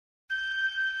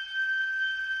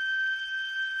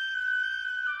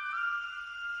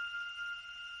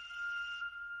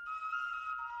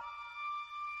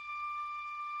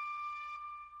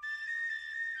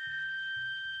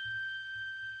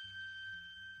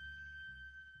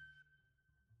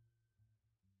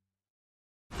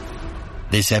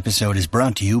This episode is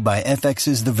brought to you by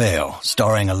FX's The Veil,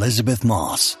 starring Elizabeth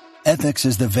Moss.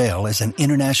 FX's The Veil is an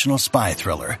international spy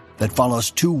thriller that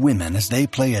follows two women as they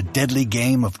play a deadly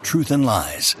game of truth and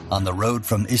lies on the road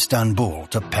from Istanbul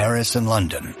to Paris and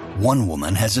London. One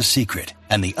woman has a secret,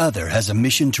 and the other has a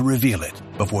mission to reveal it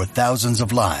before thousands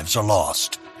of lives are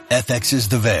lost. FX's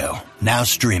The Veil, now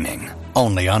streaming,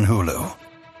 only on Hulu.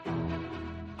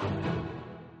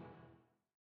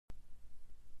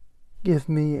 Give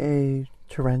me a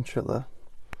tarantula.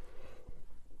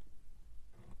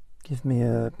 Give me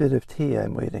a bit of tea.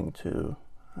 I'm waiting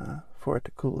for it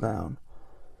to cool down.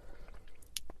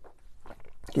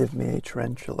 Give me a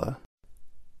tarantula.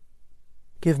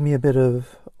 Give me a bit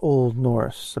of Old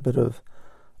Norse, a bit of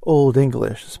Old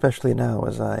English, especially now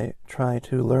as I try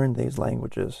to learn these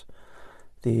languages,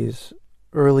 these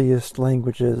earliest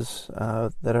languages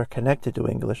that are connected to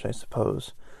English, I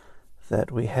suppose,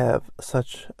 that we have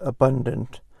such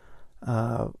abundant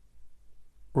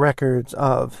records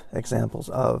of, examples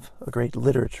of, a great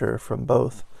literature from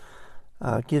both.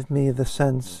 Give me the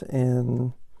sense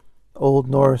in Old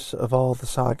Norse of all the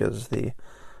sagas, the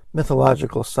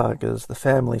mythological sagas, the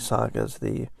family sagas,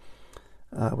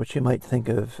 which you might think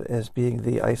of as being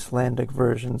the Icelandic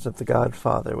versions of The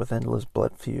Godfather, with endless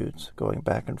blood feuds going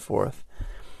back and forth.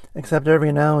 Except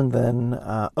every now and then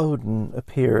Odin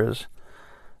appears.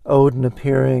 Odin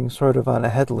appearing sort of on a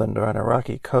headland or on a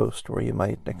rocky coast where you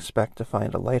might expect to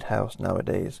find a lighthouse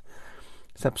nowadays.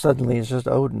 Except suddenly it's just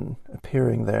Odin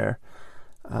appearing there.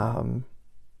 And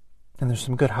there's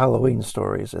some good Halloween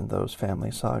stories in those family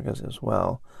sagas as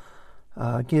well.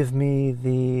 Give me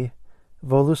the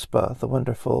Voluspa, the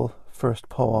wonderful first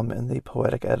poem in the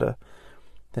Poetic Edda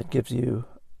that gives you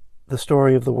the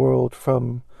story of the world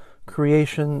from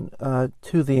creation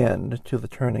to the end, to the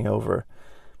turning over,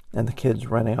 and the kids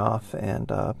running off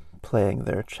and playing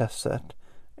their chess set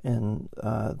in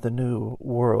the new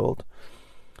world.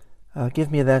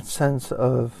 Give me that sense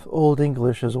of Old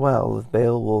English as well, with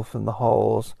Beowulf in the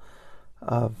halls,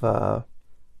 of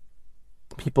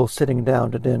people sitting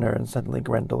down to dinner and suddenly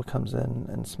Grendel comes in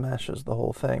and smashes the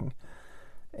whole thing.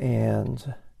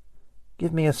 And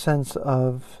give me a sense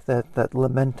of that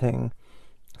lamenting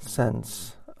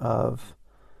sense of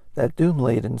that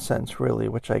doom-laden sense, really,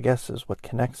 which I guess is what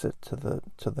connects it to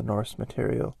the Norse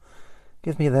material.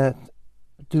 Give me that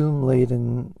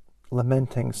doom-laden,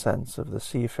 lamenting sense of the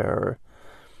seafarer,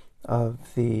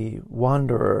 of the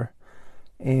wanderer,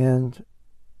 and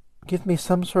give me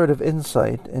some sort of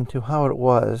insight into how it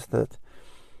was that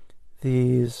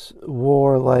these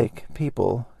warlike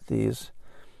people, these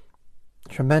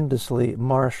tremendously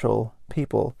martial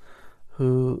people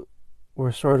who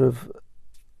were sort of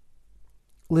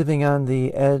living on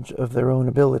the edge of their own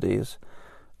abilities,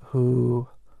 who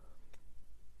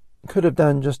could have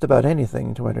done just about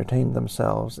anything to entertain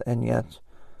themselves, and yet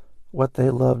what they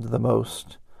loved the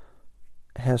most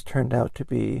has turned out to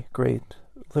be great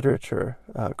literature,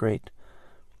 great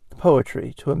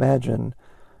poetry. To imagine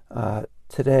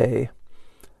today,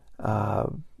 I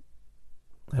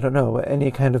don't know,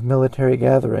 any kind of military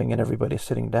gathering and everybody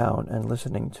sitting down and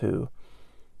listening to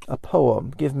a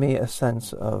poem. Give me a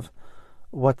sense of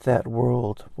what that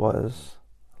world was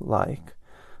like.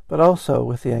 But also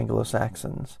with the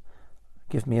Anglo-Saxons,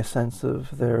 give me a sense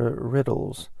of their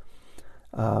riddles,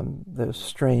 those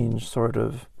strange sort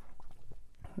of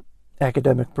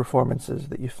academic performances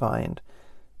that you find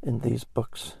in these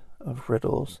books of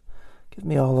riddles. Give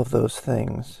me all of those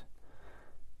things.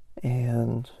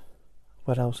 And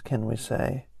what else can we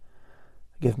say?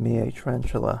 Give me a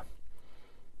tarantula.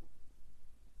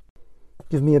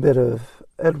 Give me a bit of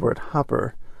Edward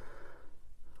Hopper,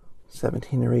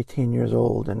 17 or 18 years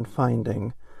old, and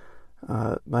finding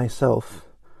myself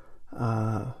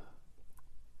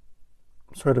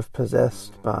sort of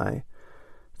possessed by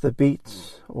the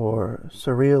beats or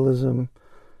surrealism,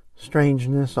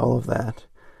 strangeness, all of that.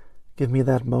 Give me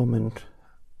that moment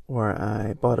where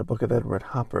I bought a book of Edward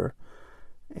Hopper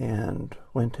and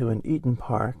went to an Eaton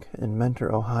Park in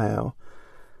Mentor, Ohio,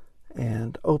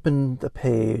 and opened a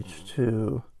page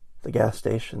to the gas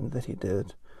station that he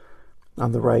did.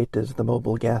 On the right is the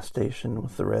mobile gas station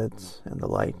with the reds and the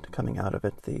light coming out of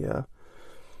it, the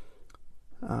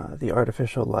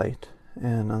artificial light.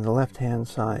 And on the left-hand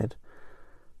side,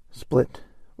 split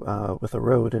with a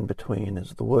road in between,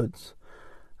 is the woods.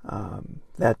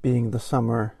 That being the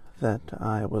summer that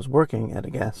I was working at a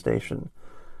gas station,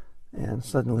 and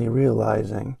suddenly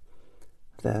realizing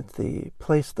that the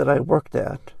place that I worked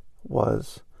at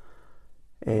was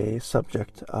a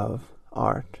subject of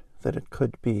art, that it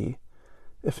could be,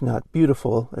 if not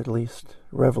beautiful, at least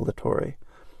revelatory.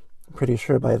 I'm pretty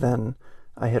sure by then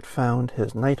I had found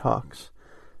his Nighthawks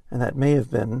And that may have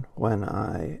been when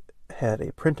I had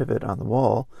a print of it on the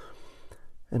wall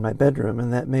in my bedroom,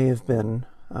 and that may have been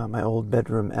my old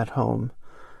bedroom at home.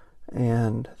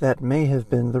 And that may have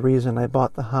been the reason I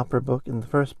bought the Hopper book in the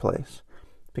first place,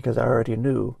 because I already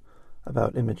knew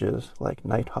about images like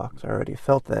Nighthawks. I already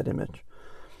felt that image.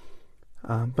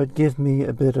 But give me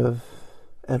a bit of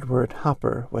Edward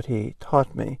Hopper, what he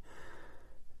taught me.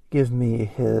 Give me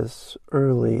his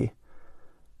early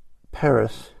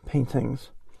Paris paintings,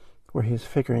 where he's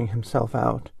figuring himself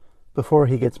out before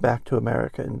he gets back to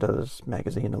America and does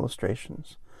magazine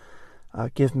illustrations.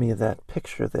 Give me that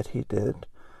picture that he did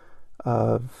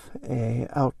of a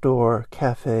outdoor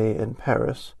cafe in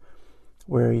Paris,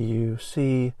 where you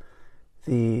see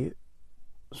the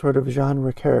sort of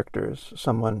genre characters,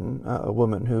 a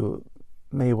woman who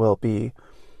may well be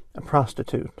a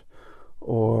prostitute,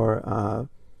 or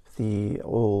the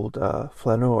old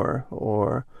flaneur,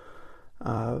 or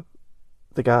the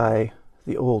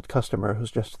old customer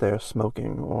who's just there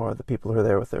smoking, or the people who are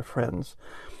there with their friends.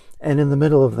 And in the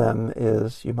middle of them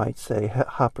is, you might say,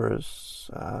 Hopper's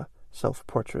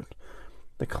self-portrait,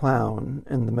 the clown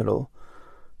in the middle,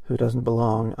 who doesn't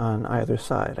belong on either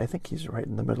side. I think he's right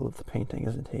in the middle of the painting,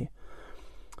 isn't he?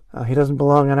 He doesn't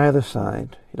belong on either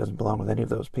side. He doesn't belong with any of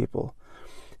those people.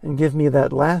 And give me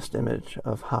that last image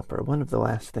of Hopper, one of the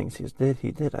last things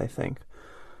he did, I think,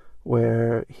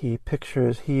 where he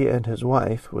pictures he and his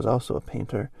wife, who was also a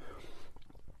painter,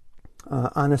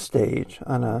 on a stage,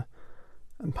 on a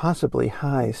possibly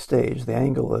high stage. The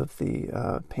angle of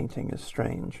the painting is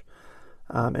strange.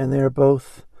 And they're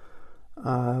both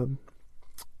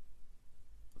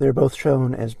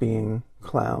shown as being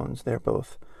clowns. They're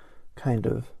both kind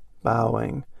of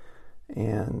bowing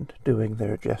and doing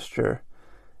their gesture.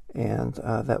 And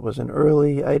that was an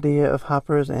early idea of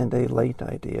Hopper's and a late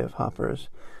idea of Hopper's.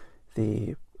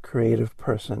 The creative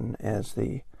person as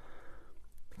the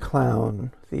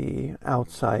clown, the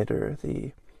outsider,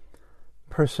 the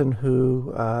person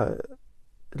who,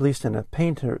 at least in a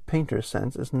painter's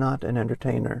sense, is not an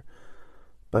entertainer,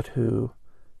 but who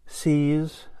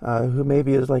sees, who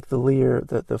maybe is like the Lear,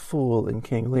 the fool in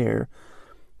King Lear,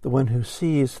 the one who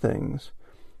sees things,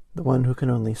 the one who can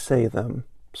only say them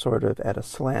sort of at a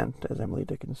slant, as Emily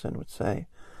Dickinson would say,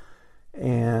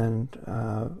 and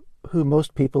who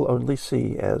most people only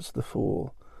see as the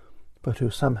fool, but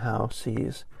who somehow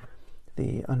sees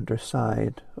the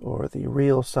underside, or the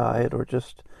real side, or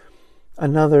just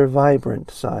another vibrant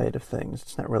side of things.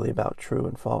 It's not really about true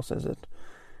and false, is it?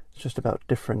 It's just about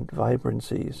different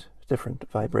vibrancies, different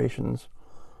vibrations.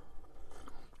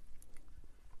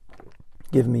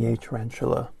 Give me a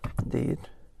tarantula, indeed.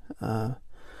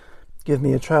 Give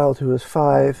me a child who is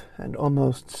 5 and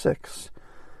almost 6,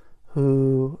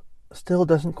 who still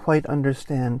doesn't quite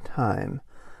understand time.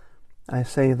 I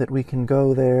say that we can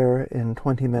go there in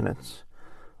 20 minutes,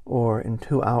 or in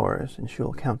 2 hours, and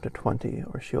she'll count to 20,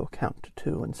 or she'll count to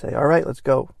 2 and say, all right, let's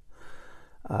go.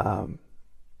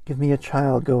 Give me a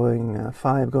child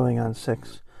 5 going on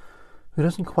 6, who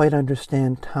doesn't quite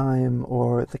understand time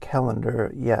or the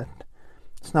calendar yet.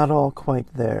 It's not all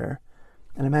quite there.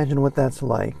 And imagine what that's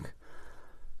like.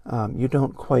 You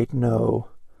don't quite know.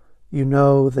 You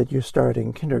know that you're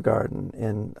starting kindergarten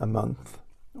in a month,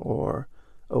 or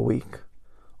a week,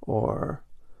 or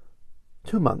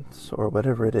 2 months, or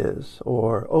whatever it is,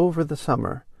 or over the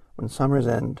summer, when summer's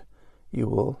end, you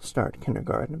will start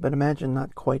kindergarten. But imagine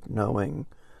not quite knowing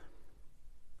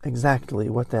exactly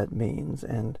what that means,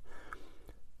 and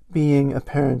being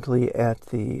apparently at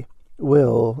the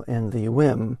will and the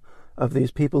whim of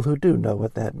these people who do know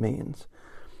what that means.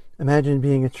 Imagine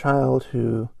being a child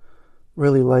who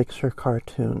really likes her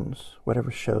cartoons, whatever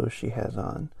shows she has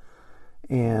on,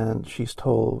 and she's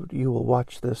told, you will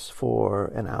watch this for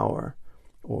an hour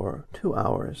or 2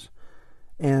 hours,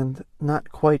 and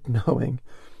not quite knowing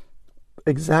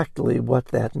exactly what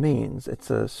that means. It's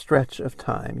a stretch of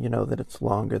time. You know that it's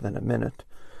longer than a minute.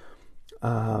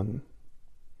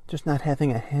 Just not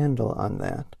having a handle on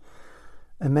that.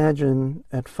 Imagine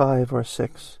at 5 or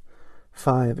 6,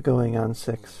 5 going on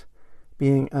 6,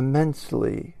 being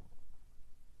immensely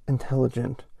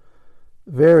intelligent,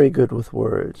 very good with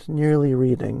words, nearly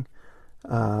reading,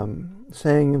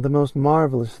 saying the most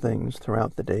marvelous things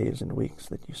throughout the days and weeks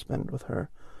that you spend with her,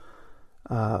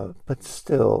 but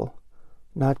still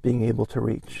not being able to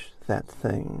reach that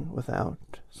thing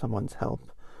without someone's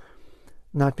help,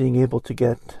 not being able to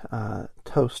get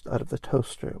toast out of the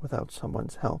toaster without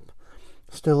someone's help,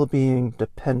 still being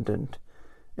dependent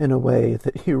in a way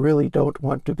that you really don't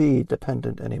want to be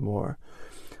dependent anymore.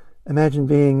 Imagine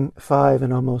being 5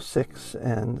 and almost 6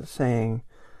 and saying,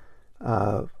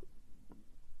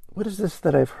 what is this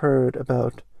that I've heard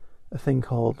about a thing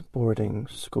called boarding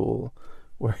school,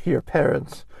 where your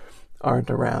parents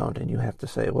aren't around and you have to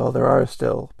say, well, there are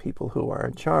still people who are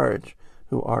in charge,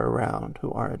 who are around,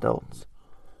 who are adults.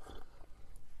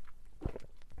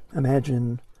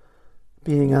 Imagine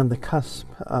being on the cusp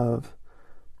of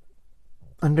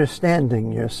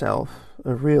understanding yourself,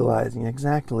 of realizing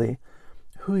exactly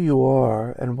who you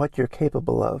are and what you're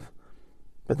capable of,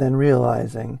 but then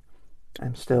realizing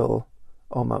I'm still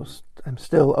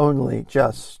only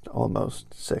just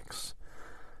almost 6.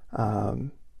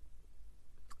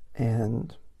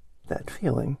 And that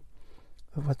feeling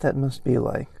of what that must be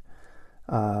like,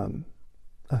 a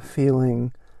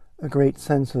great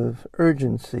sense of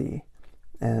urgency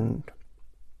and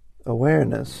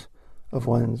awareness of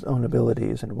one's own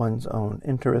abilities and one's own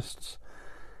interests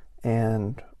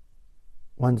and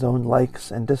one's own likes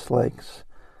and dislikes,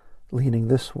 leaning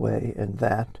this way and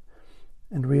that,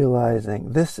 and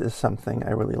realizing this is something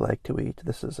I really like to eat.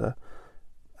 This is a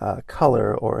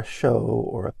color or a show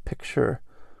or a picture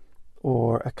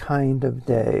or a kind of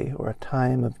day or a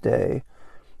time of day,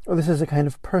 or this is a kind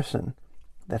of person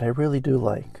that I really do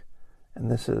like, and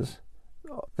this is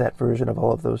that version of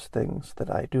all of those things that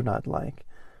I do not like.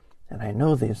 And I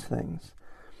know these things.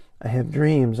 I have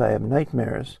dreams, I have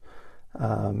nightmares,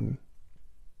 I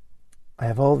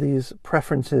have all these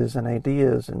preferences and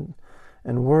ideas and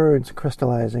words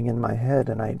crystallizing in my head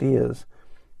and ideas,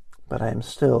 but I am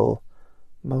still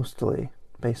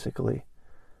basically,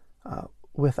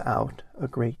 without a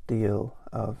great deal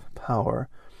of power.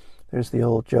 There's the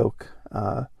old joke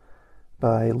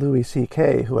by Louis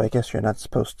C.K., who I guess you're not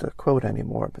supposed to quote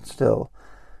anymore, but still,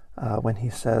 when he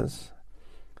says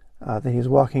that he's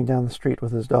walking down the street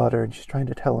with his daughter and she's trying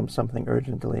to tell him something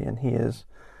urgently, and he is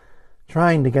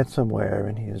trying to get somewhere,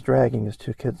 and he is dragging his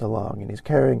 2 kids along, and he's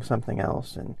carrying something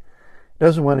else, and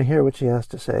doesn't want to hear what she has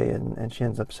to say, and she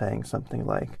ends up saying something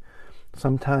like,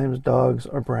 sometimes dogs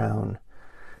are brown.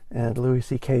 And Louis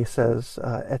C.K. says,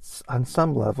 it's on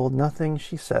some level, nothing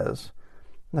she says,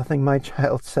 nothing my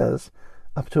child says,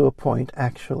 up to a point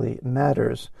actually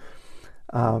matters.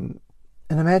 And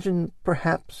imagine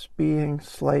perhaps being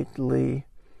slightly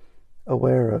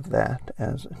aware of that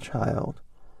as a child.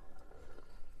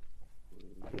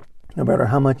 No matter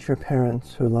how much your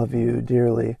parents, who love you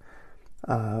dearly,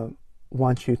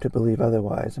 want you to believe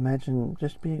otherwise, imagine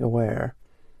just being aware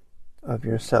of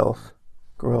yourself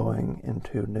growing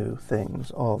into new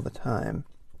things all the time.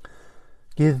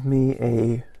 Give me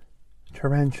a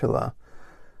tarantula.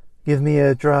 Give me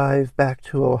a drive back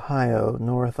to Ohio,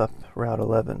 north up Route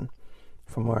 11,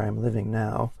 from where I'm living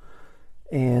now,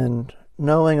 and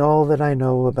knowing all that I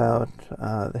know about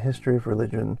the history of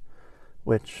religion,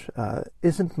 which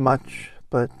isn't much,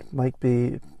 but might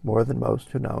be more than most,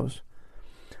 who knows.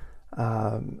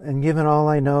 And given all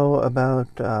I know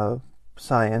about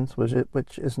science,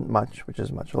 which isn't much, which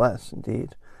is much less,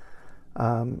 indeed,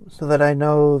 so that I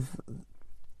know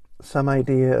some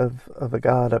idea of a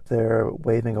God up there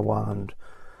waving a wand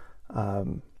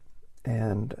and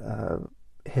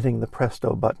hitting the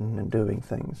presto button and doing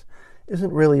things,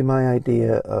 isn't really my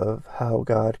idea of how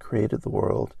God created the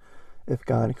world, if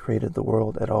God created the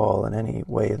world at all in any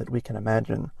way that we can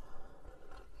imagine.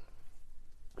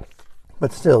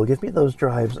 But still, give me those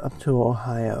drives up to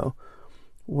Ohio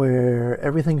where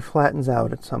everything flattens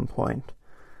out at some point,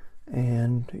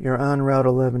 and you're on Route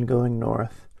 11 going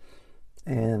north,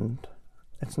 and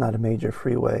it's not a major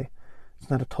freeway,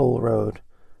 it's not a toll road,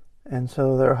 and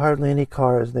so there are hardly any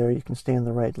cars there. You can stay in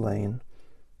the right lane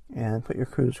and put your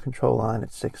cruise control on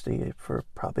at 60 for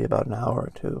probably about an hour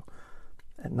or two,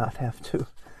 and not have to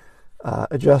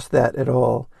adjust that at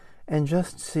all, and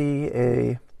just see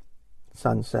a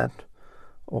sunset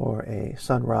or a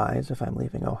sunrise if I'm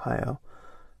leaving Ohio,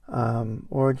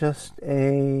 or just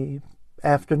a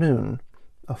afternoon,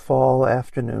 a fall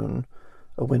afternoon,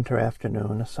 a winter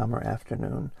afternoon, a summer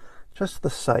afternoon, just the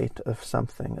sight of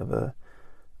something,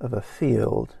 of a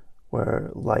field where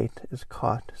light is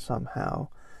caught somehow,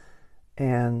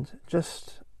 and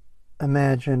just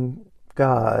imagine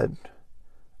God,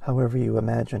 however you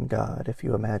imagine God, if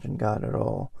you imagine God at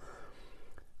all,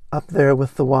 up there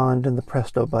with the wand and the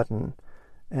presto button,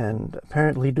 and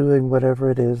apparently doing whatever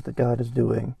it is that God is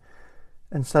doing,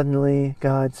 and suddenly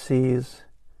God sees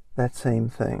that same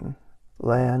thing,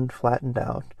 land flattened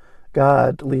out,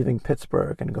 God leaving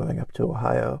Pittsburgh and going up to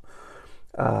Ohio,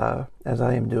 as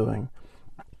I am doing,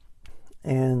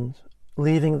 and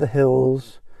leaving the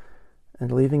hills,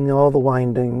 and leaving all the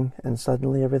winding, and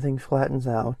suddenly everything flattens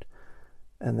out,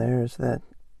 and there's that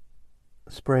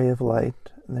spray of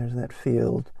light, and there's that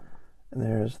field, and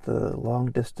there's the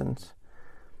long distance.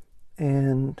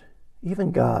 And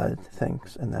even God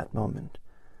thinks in that moment,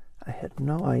 I had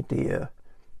no idea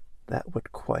that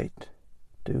would quite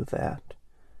do that.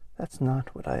 That's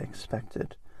not what I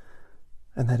expected.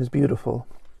 And that is beautiful.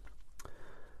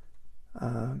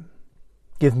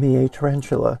 Give me a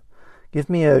tarantula. Give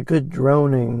me a good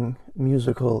droning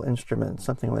musical instrument,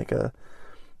 something like a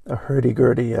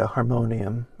hurdy-gurdy, a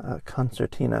harmonium, a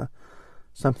concertina,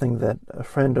 something that a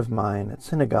friend of mine at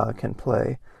synagogue can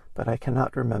play, but I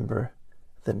cannot remember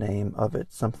the name of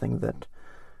it, something that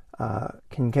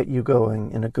can get you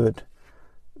going in a good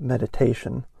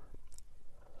meditation.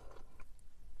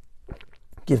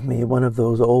 Give me one of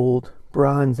those old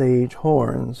Bronze Age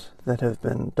horns that have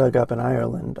been dug up in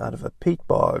Ireland out of a peat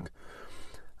bog.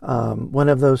 One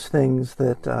of those things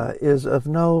that is of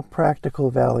no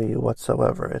practical value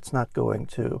whatsoever. It's not going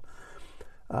to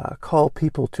call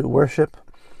people to worship.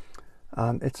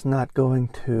 It's not going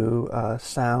to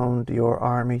sound your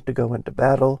army to go into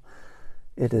battle.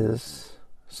 It is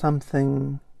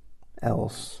something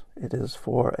else. It is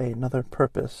for another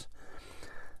purpose.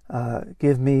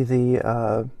 Give me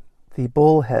the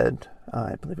bullhead.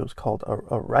 I believe it was called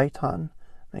a raiton.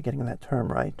 Am I getting that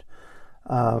term right?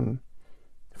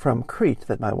 From Crete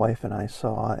that my wife and I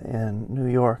saw in New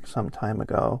York some time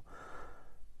ago,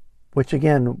 which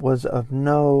again was of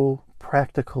no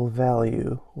practical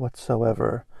value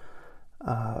whatsoever,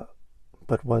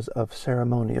 but was of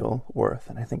ceremonial worth.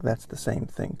 And I think that's the same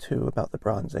thing too about the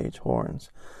Bronze Age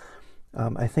horns.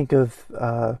 I think of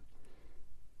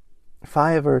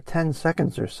 5 or 10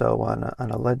 seconds or so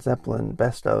on a Led Zeppelin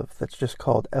best of that's just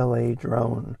called L.A.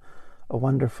 Drone, a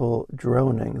wonderful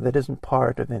droning that isn't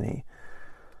part of any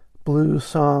blues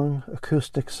song,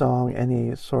 acoustic song,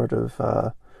 any sort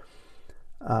of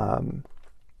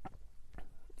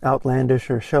outlandish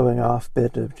or showing off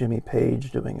bit of Jimmy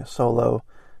Page doing a solo,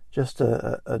 just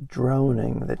a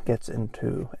droning that gets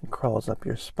into and crawls up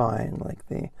your spine like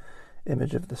the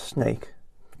image of the snake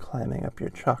climbing up your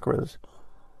chakras.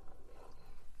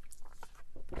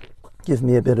 Give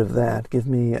me a bit of that. Give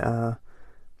me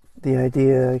the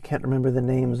idea, I can't remember the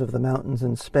names of the mountains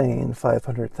in Spain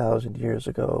 500,000 years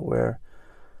ago where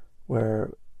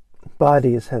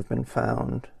bodies have been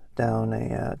found down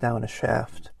a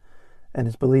shaft, and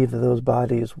it's believed that those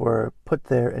bodies were put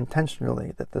there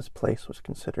intentionally, that this place was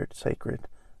considered sacred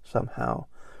somehow,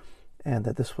 and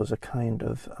that this was a kind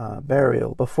of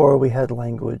burial before we had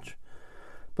language,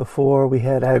 before we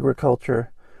had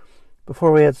agriculture,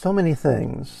 before we had so many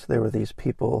things. There were these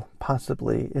people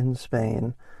possibly in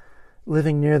Spain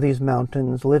living near these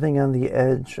mountains, living on the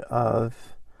edge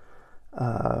of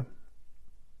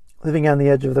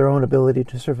their own ability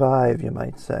to survive, you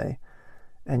might say.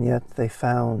 And yet they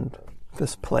found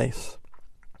this place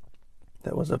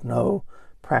that was of no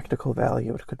practical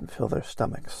value. It couldn't fill their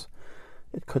stomachs.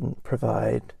 It couldn't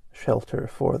provide shelter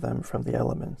for them from the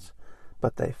elements.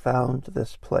 But they found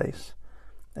this place,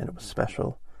 and it was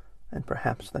special. And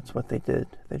perhaps that's what they did.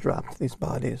 They dropped these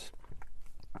bodies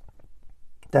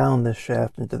down this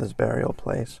shaft into this burial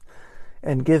place.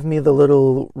 And give me the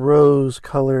little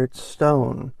rose-colored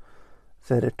stone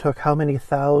that it took how many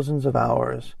thousands of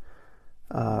hours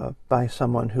by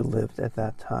someone who lived at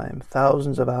that time.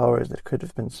 Thousands of hours that could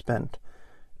have been spent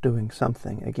doing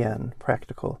something, again,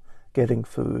 practical, getting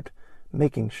food,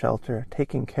 making shelter,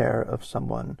 taking care of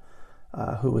someone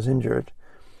who was injured.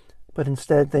 But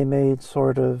instead they made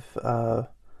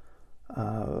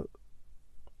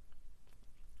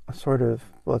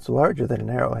well, it's larger than an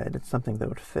arrowhead. It's something that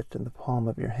would fit in the palm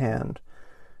of your hand.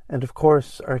 And of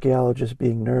course, archaeologists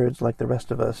being nerds like the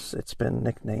rest of us, it's been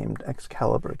nicknamed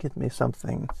Excalibur. Give me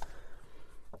something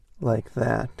like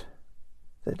that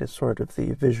is sort of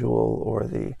the visual or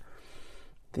the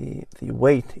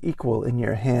weight equal in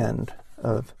your hand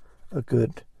of a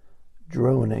good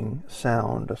droning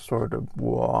sound, a sort of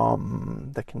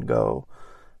whom that can go.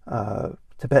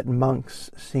 Tibetan monks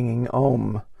singing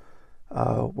Om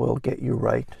will get you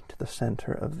right to the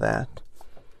center of that.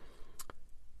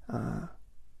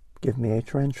 Give me a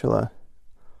tarantula.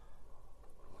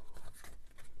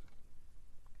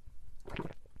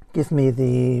 Give me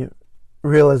the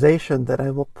realization that I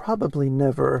will probably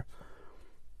never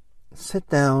sit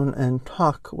down and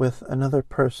talk with another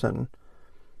person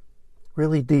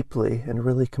really deeply and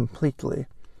really completely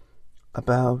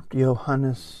about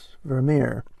Johannes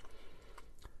Vermeer,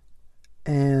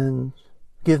 and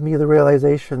give me the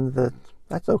realization that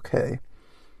that's okay,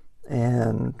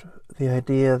 and the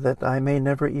idea that I may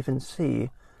never even see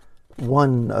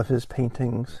one of his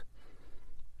paintings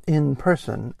in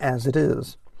person as it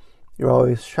is. You're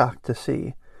always shocked to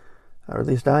see, or at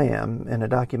least I am, in a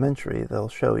documentary. They'll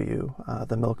show you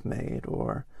the milkmaid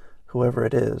or whoever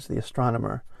it is, the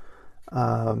astronomer,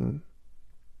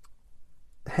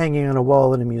 hanging on a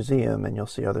wall in a museum, and you'll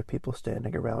see other people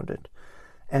standing around it.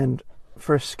 And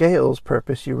for scale's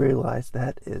purpose, you realize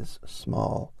that is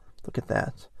small. Look at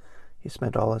that. He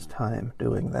spent all his time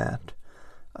doing that.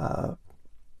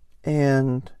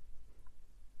 And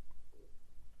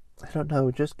I don't know,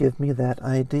 just give me that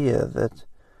idea that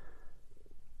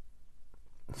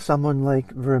someone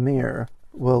like Vermeer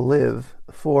will live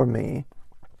for me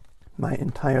my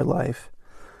entire life,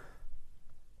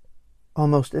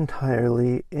 almost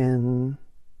entirely in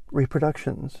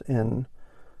reproductions, in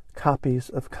copies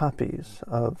of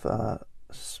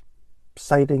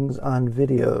sightings on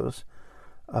videos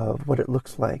of what it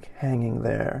looks like hanging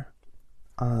there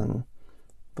on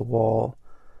the wall.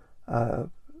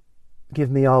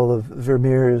 Give me all of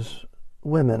Vermeer's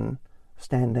women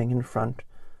standing in front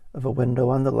of a window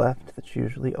on the left that's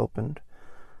usually opened,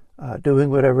 doing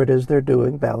whatever it is they're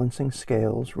doing, balancing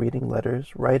scales, reading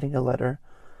letters, writing a letter,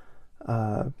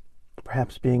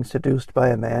 perhaps being seduced by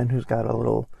a man who's got a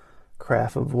little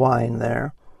carafe of wine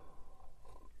there.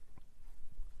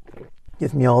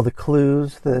 Give me all the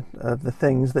clues that of the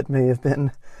things that may have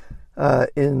been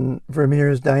in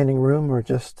Vermeer's dining room, or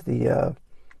just the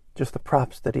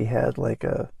props that he had, like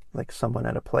someone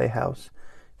at a playhouse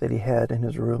that he had in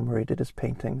his room where he did his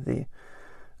painting.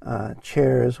 The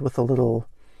chairs with the little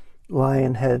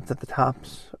lion heads at the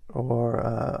tops or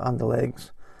on the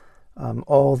legs.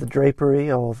 All the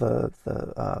drapery, all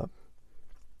the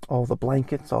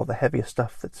blankets, all the heavy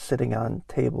stuff that's sitting on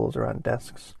tables or on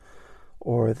desks,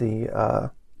 or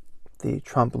the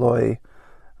trompe-l'oeil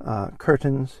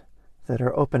curtains that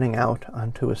are opening out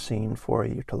onto a scene for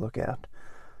you to look at.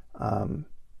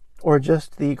 Or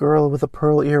just the girl with a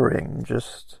pearl earring,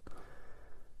 just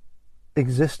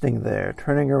existing there,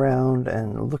 turning around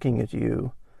and looking at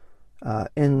you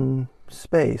in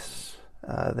space.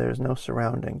 There's no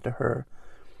surrounding to her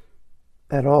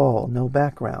at all, no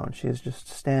background. She is just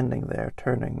standing there,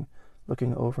 turning,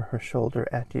 looking over her shoulder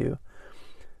at you.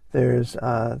 There's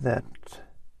that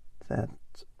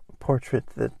portrait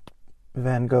that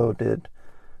Van Gogh did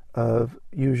of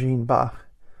Eugene Bach,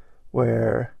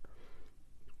 or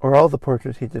all the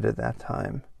portraits he did at that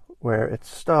time, where it's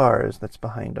stars that's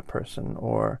behind a person,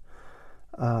 or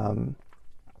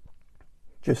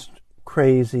just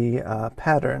crazy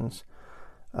patterns,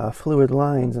 fluid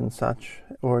lines and such,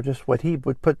 or just what he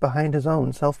would put behind his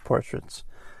own self-portraits,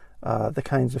 the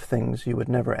kinds of things you would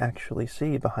never actually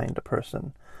see behind a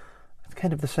person. It's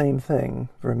kind of the same thing,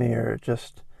 Vermeer,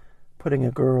 just putting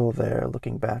a girl there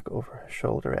looking back over her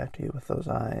shoulder at you with those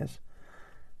eyes,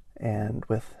 and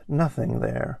with nothing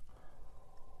there,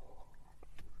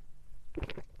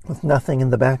 with nothing in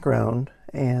the background.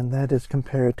 And that is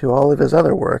compared to all of his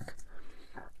other work,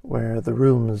 where the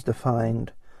room is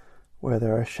defined, where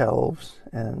there are shelves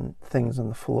and things on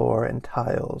the floor and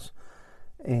tiles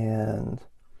and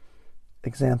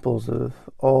examples of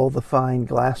all the fine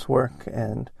glasswork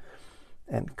and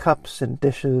cups and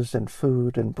dishes and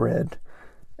food and bread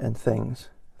and things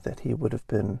that he would have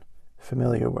been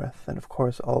familiar with. And of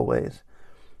course, always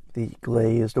the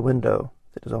glazed window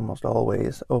that is almost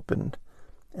always opened.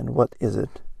 And what is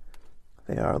it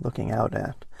they are looking out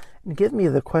at? And give me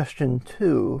the question,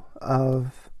 too,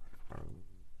 of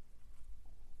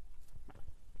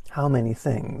how many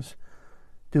things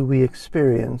do we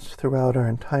experience throughout our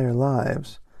entire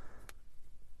lives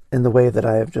in the way that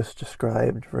I have just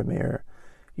described Vermeer.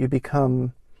 You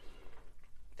become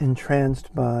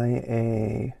entranced by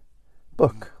a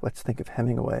book. Let's think of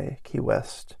Hemingway, Key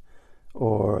West,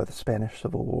 or the Spanish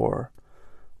Civil War,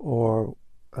 or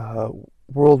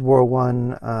World War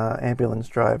I ambulance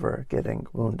driver getting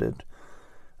wounded,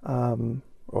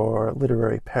 or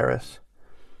literary Paris.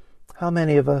 How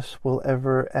many of us will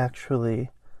ever actually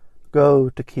go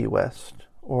to Key West,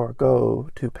 or go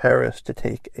to Paris to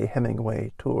take a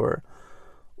Hemingway tour,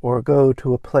 or go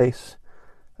to a place,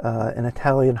 an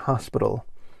Italian hospital,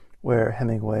 where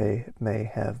Hemingway may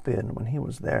have been when he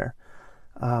was there?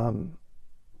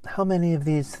 How many of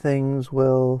these things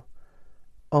will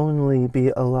only be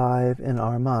alive in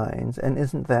our minds? And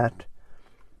isn't that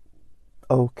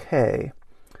okay?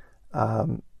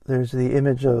 There's the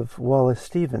image of Wallace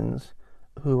Stevens,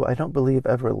 who I don't believe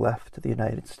ever left the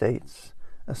United States,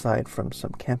 aside from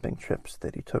some camping trips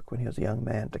that he took when he was a young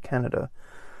man to Canada,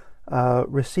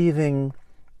 receiving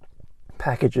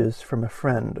packages from a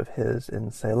friend of his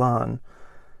in Ceylon.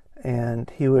 And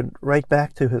he would write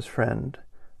back to his friend,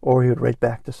 or he would write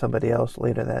back to somebody else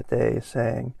later that day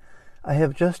saying, "I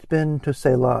have just been to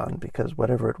Ceylon," because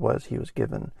whatever it was he was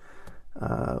given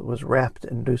was wrapped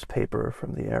in newspaper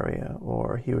from the area.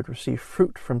 Or he would receive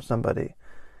fruit from somebody,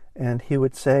 and he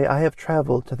would say, "I have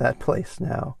traveled to that place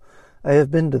now. I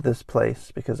have been to this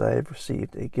place because I have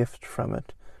received a gift from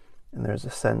it, and there's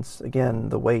a sense, again,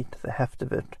 the weight, the heft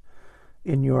of it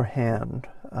in your hand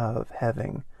of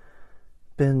having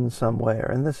been somewhere.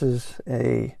 And this is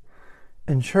a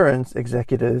insurance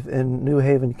executive in New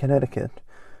Haven, Connecticut,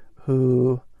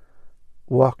 who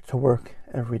walked to work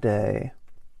every day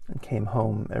and came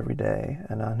home every day.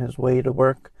 And on his way to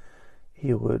work,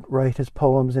 he would write his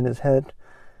poems in his head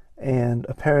and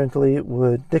apparently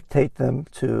would dictate them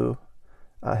to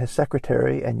his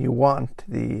secretary, and you want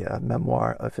the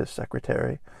memoir of his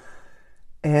secretary.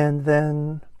 And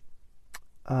then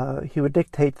he would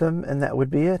dictate them, and that would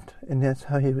be it. And that's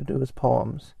how he would do his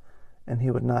poems. And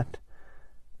he would not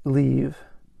leave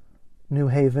New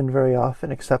Haven very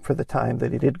often, except for the time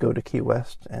that he did go to Key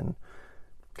West and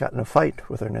got in a fight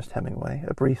with Ernest Hemingway,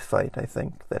 a brief fight, I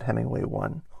think, that Hemingway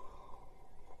won.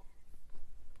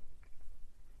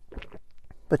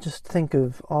 But just think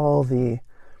of all the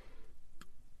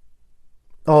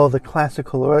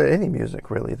classical, or any music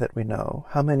really, that we know.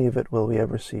 How many of it will we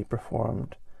ever see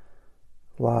performed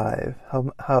live?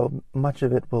 How much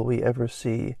of it will we ever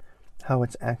see how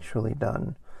it's actually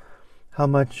done? How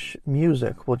much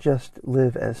music will just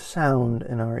live as sound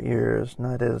in our ears,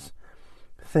 not as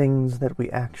things that we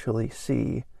actually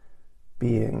see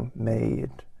being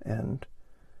made and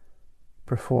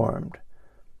performed?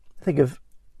 Think of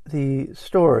the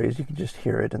stories. You can just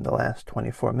hear it in the last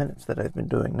 24 minutes that I've been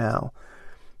doing now.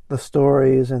 The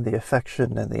stories and the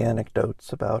affection and the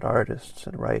anecdotes about artists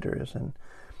and writers, and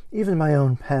even my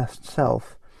own past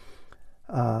self,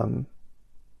 that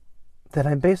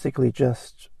I'm basically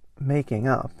just making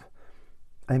up.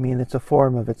 I mean, it's a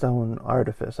form of its own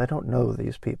artifice. I don't know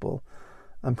these people.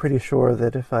 I'm pretty sure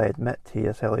that if I had met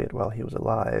T.S. Eliot while he was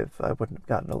alive, I wouldn't have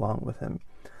gotten along with him.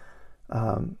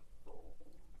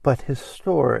 But his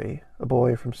story, a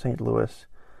boy from St. Louis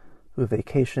who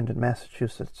vacationed in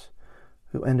Massachusetts,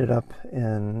 who ended up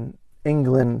in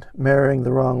England marrying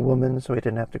the wrong woman so he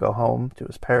didn't have to go home to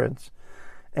his parents,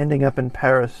 ending up in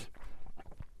Paris,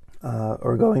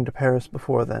 or going to Paris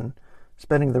before then,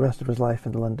 spending the rest of his life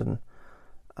in London.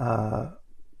 The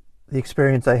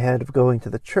experience I had of going to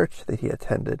the church that he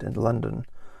attended in London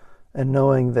and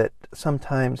knowing that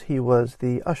sometimes he was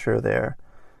the usher there.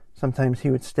 Sometimes he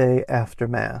would stay after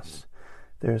Mass.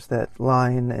 There's that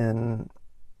line in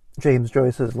James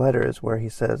Joyce's letters where he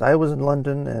says, I was in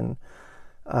London and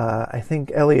I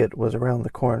think Eliot was around the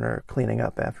corner cleaning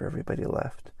up after everybody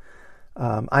left.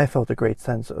 I felt a great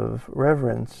sense of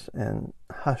reverence and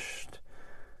hushed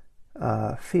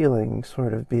feeling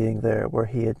sort of being there where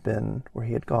he had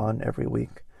gone every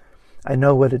week. I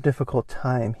know what a difficult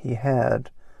time he had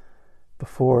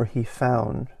before he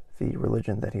found the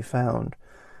religion that he found.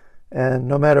 And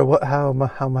no matter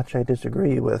how much I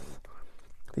disagree with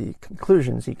the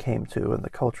conclusions he came to and the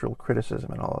cultural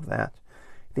criticism and all of that,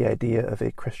 the idea of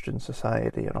a Christian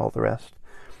society and all the rest,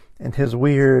 and his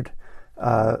weird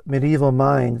medieval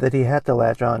mind that he had to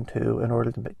latch on to in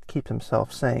order to keep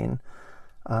himself sane,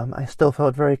 I still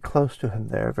felt very close to him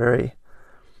there, very,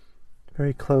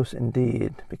 very close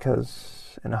indeed,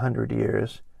 because in 100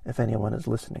 years, if anyone is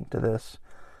listening to this,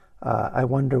 I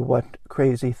wonder what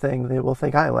crazy thing they will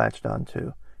think I latched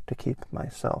onto to keep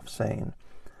myself sane.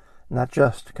 Not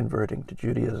just converting to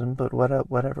Judaism, but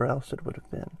whatever else it would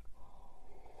have been.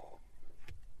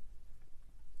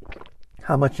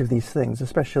 How much of these things,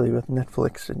 especially with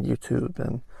Netflix and YouTube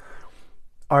and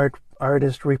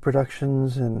artist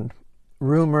reproductions and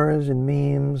rumors and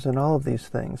memes and all of these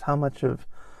things, how much of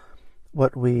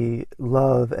what we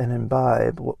love and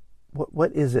imbibe,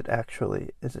 what is it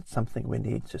actually? Is it something we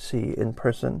need to see in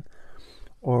person,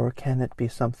 or can it be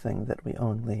something that we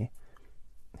only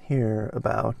hear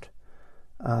about?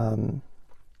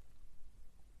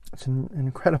 It's an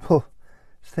incredible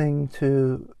thing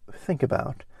to think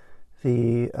about.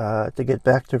 To get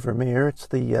back to Vermeer, it's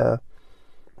the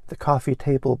coffee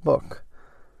table book.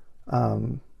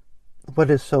 What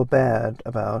is so bad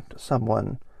about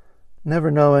someone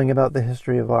never knowing about the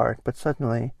history of art, but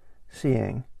suddenly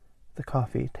seeing the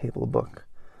coffee table book,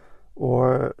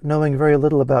 or knowing very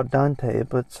little about Dante,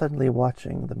 but suddenly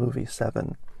watching the movie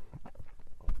Seven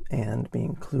and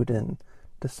being clued in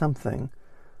to something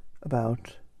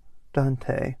about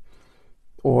Dante,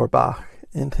 or Bach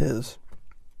and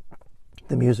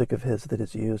the music of his that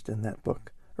is used in that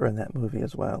book, or in that movie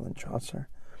as well, in Chaucer.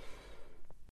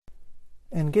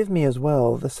 And give me as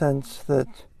well the sense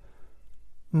that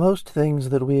most things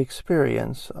that we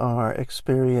experience are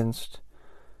experienced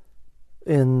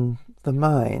in the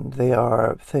mind. They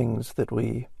are things that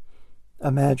we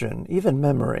imagine, even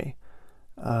memory.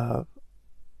 A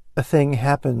thing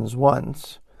happens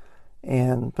once,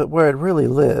 But where it really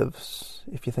lives,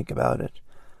 if you think about it,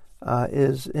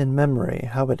 is in memory,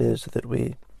 how it is that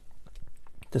we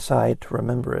decide to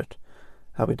remember it,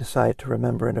 how we decide to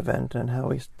remember an event, and how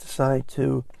we decide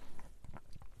to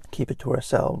keep it to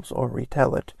ourselves or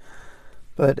retell it.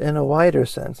 But in a wider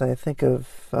sense, I think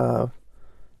of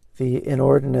the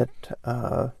inordinate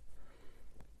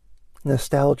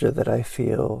nostalgia that I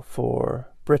feel for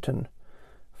Britain,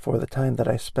 for the time that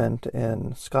I spent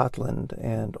in Scotland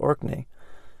and Orkney.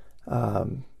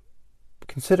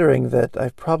 Considering that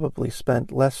I've probably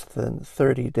spent less than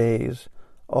 30 days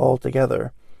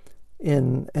altogether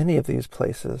in any of these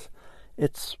places,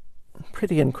 it's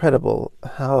pretty incredible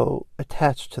how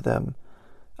attached to them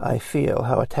I feel,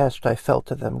 how attached I felt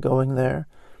to them going there,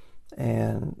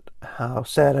 and how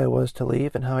sad I was to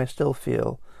leave, and how I still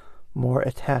feel more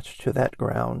attached to that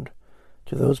ground,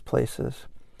 to those places,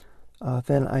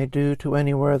 than I do to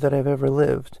anywhere that I've ever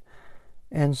lived.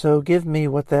 And so give me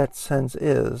what that sense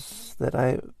is that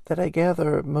I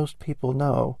gather most people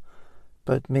know,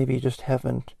 but maybe just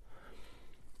haven't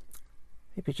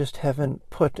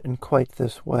put in quite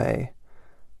this way.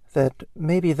 That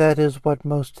maybe that is what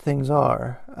most things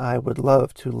are. I would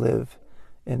love to live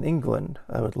in England.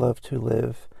 I would love to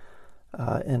live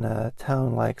in a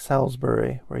town like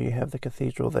Salisbury, where you have the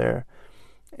cathedral there,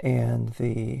 and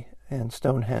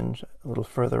Stonehenge a little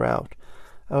further out.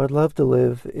 I would love to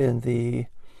live in the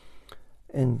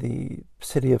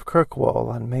city of Kirkwall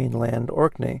on mainland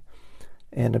Orkney,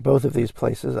 and in both of these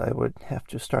places I would have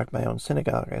to start my own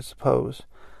synagogue, I suppose.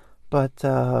 But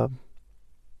the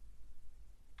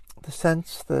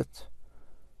sense that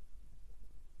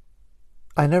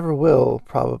I never will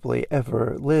probably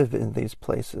ever live in these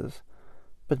places,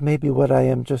 but maybe what I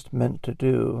am just meant to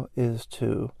do is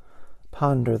to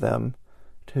ponder them,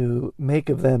 to make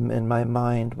of them in my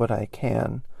mind what I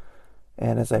can.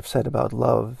 And as I've said about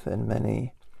love in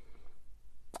many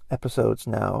episodes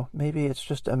now, maybe it's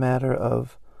just a matter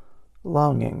of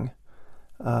longing,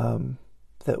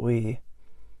 that we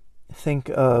think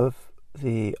of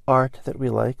the art that we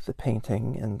like, the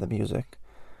painting and the music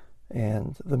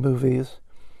and the movies,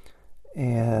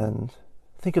 and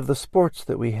think of the sports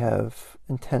that we have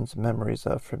intense memories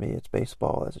of. For me, it's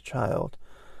baseball as a child,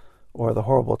 or the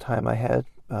horrible time I had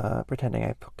pretending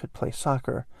I could play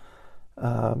soccer.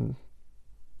 And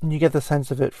you get the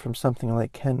sense of it from something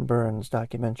like Ken Burns'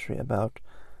 documentary about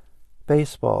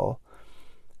baseball,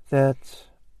 that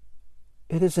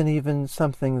it isn't even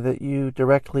something that you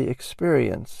directly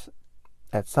experience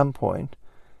at some point.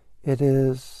 It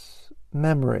is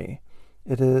memory.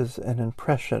 It is an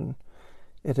impression.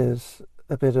 It is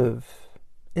a bit of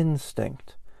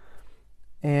instinct.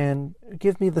 And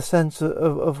give me the sense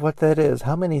of what that is.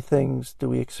 How many things do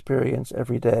we experience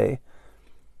every day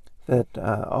that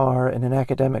are, in an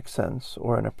academic sense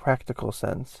or in a practical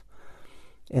sense,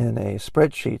 in a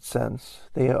spreadsheet sense,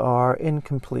 they are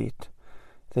incomplete,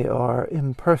 they are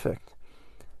imperfect,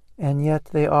 and yet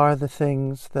they are the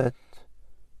things that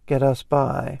get us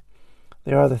by.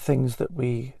 They are the things that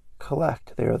we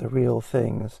collect. They are the real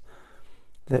things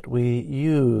that we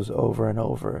use over and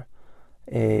over.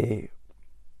 A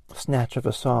snatch of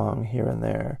a song here and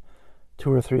there,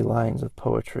 2 or 3 lines of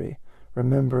poetry,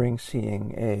 remembering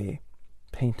seeing a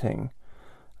painting,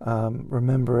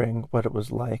 remembering what it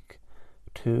was like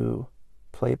to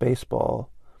play baseball.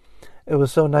 It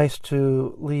was so nice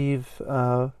to leave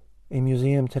a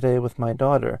museum today with my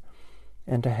daughter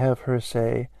and to have her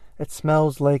say, "It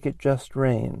smells like it just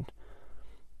rained."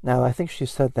 Now, I think she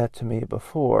said that to me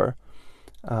before,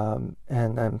 and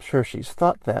I'm sure she's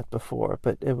thought that before,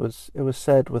 but it was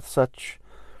said with such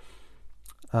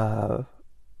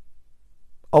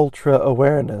ultra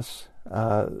awareness.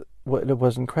 It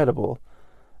was incredible.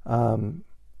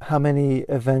 How many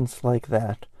events like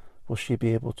that will she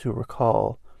be able to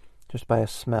recall just by a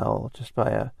smell, just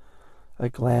by a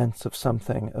glance of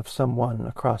something, of someone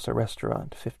across a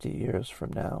restaurant 50 years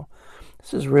from now?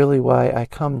 This is really why I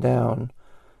come down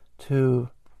to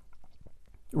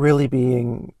really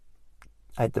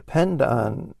I depend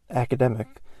on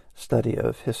academic study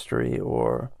of history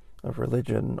or of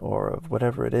religion or of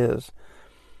whatever it is.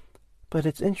 But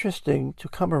it's interesting to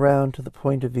come around to the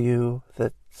point of view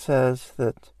that says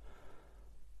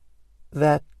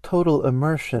that total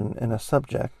immersion in a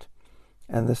subject,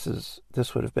 and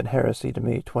this would have been heresy to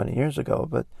me 20 years ago,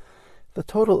 but the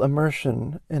total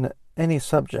immersion in any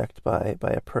subject by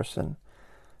a person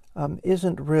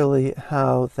isn't really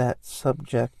how that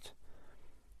subject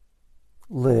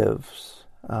lives.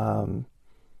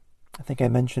 I think I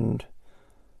mentioned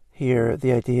here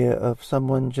the idea of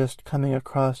someone just coming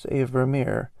across a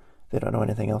Vermeer. They don't know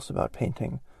anything else about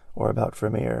painting or about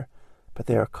Vermeer, but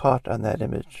they are caught on that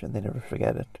image and they never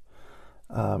forget it.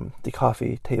 The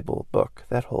coffee table book,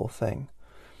 that whole thing.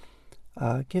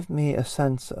 Give me a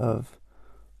sense of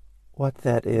what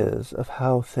that is, of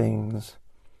how things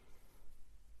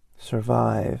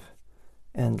survive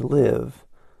and live,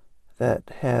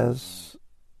 that has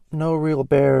no real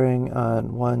bearing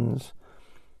on one's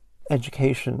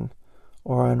education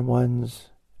or on one's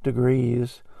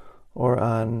degrees or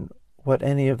on what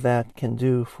any of that can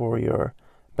do for your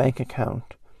bank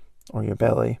account or your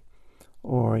belly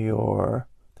or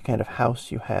the kind of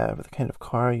house you have or the kind of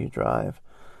car you drive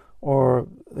or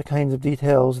the kinds of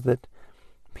details that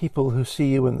people who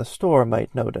see you in the store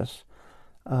might notice.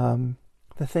 The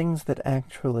things that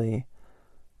actually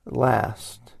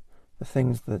last, the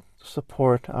things that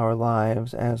support our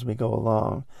lives as we go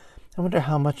along. I wonder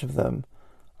how much of them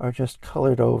are just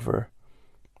colored over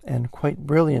and quite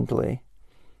brilliantly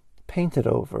painted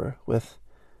over with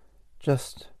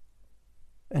just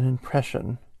an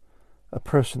impression, a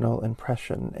personal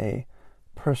impression, a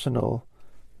personal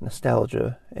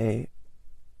nostalgia, a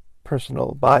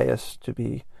personal bias,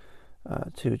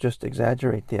 to just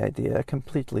exaggerate the idea, a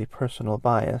completely personal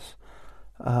bias.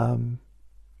 It's an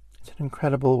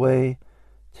incredible way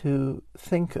to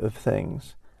think of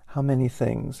things. How many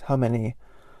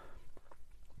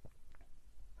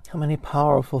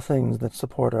powerful things that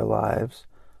support our lives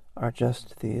are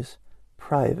just these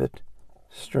private,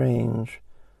 strange,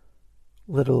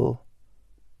 little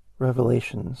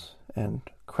revelations and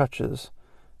crutches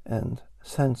and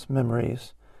sense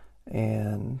memories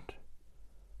and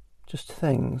just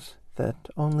things that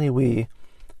only we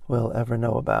will ever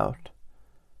know about.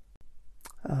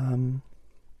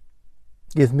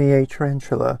 Give me a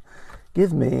tarantula.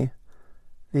 Give me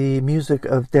the music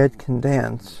of Dead Can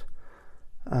Dance,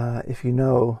 if you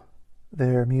know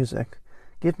their music.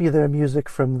 Give me their music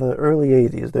from the early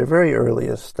 80s, their very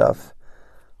earliest stuff,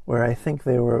 where I think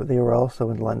they were also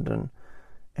in London,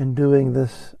 and doing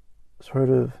this sort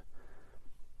of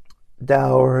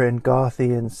dour and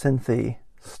gothy and synthy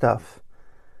stuff.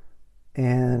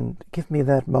 And give me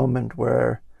that moment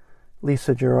where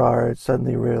Lisa Gerrard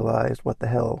suddenly realized what the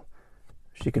hell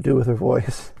she could do with her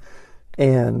voice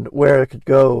and where it could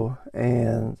go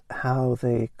and how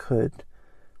they could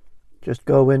just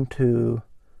go into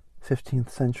 15th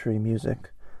century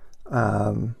music.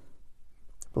 I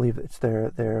believe it's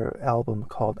their album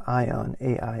called Aion,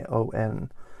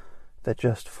 A-I-O-N, that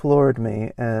just floored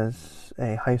me as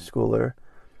a high schooler,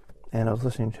 and I was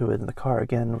listening to it in the car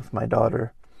again with my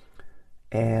daughter,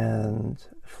 and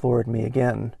floored me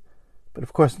again. But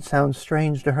of course it sounds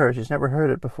strange to her. She's never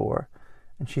heard it before.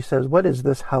 And she says, "What is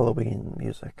this Halloween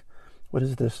music? What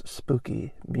is this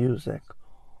spooky music?"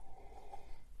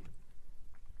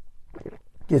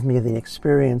 Give me the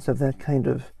experience of that kind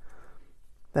of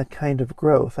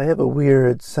growth. I have a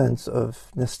weird sense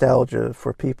of nostalgia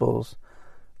for people's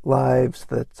lives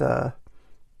that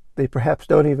they perhaps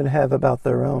don't even have about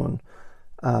their own.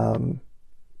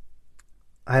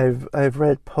 I've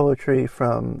read poetry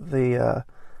from the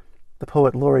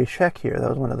poet Laurie Sheck here. That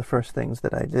was one of the first things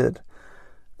that I did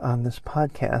on this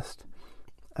podcast.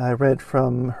 I read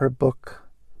from her book,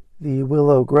 The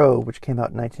Willow Grove, which came out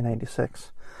in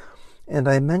 1996. And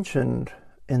I mentioned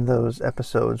in those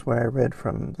episodes where I read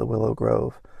from The Willow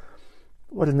Grove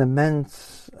what an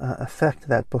immense effect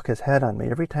that book has had on me.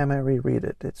 Every time I reread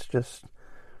it, it's just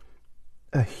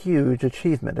a huge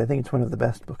achievement. I think it's one of the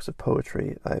best books of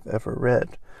poetry I've ever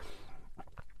read.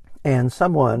 And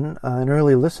someone, an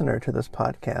early listener to this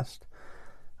podcast,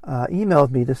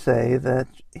 emailed me to say that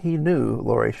he knew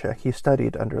Laurie Sheck. He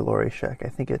studied under Laurie Sheck. I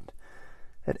think at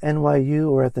NYU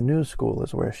or at the New School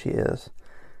is where she is.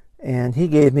 And he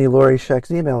gave me Laurie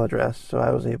Sheck's email address, so I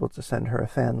was able to send her a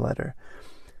fan letter.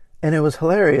 And it was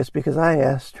hilarious because I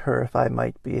asked her if I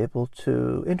might be able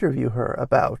to interview her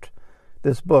about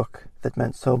this book that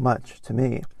meant so much to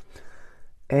me.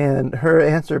 And her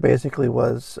answer basically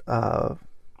was, I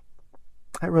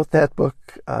wrote that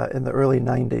book in the early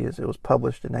 90s. It was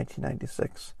published in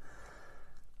 1996.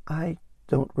 I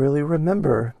don't really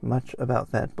remember much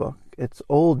about that book. It's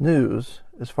old news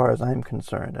as far as I'm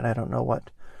concerned, and I don't know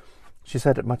what. She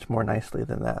said it much more nicely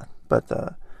than that, but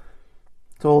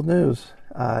it's old news.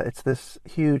 It's this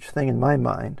huge thing in my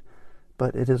mind,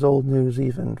 but it is old news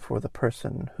even for the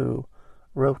person who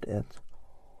wrote it.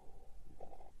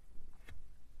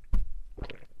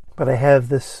 But I have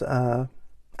this, I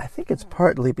think it's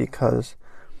partly because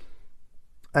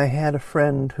I had a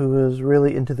friend who was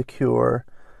really into The Cure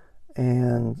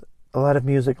and a lot of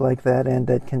music like that and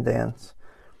Dead Can Dance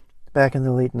back in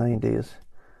the late 90s.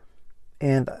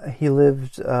 And he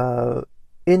lived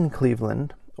in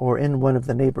Cleveland, or in one of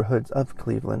the neighborhoods of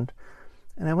Cleveland,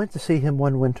 And I went to see him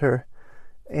one winter,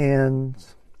 and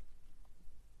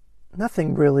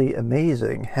nothing really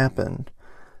amazing happened.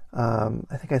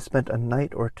 I think I spent a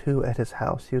night or two at his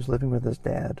house. He was living with his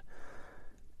dad.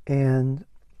 And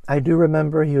I do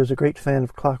remember he was a great fan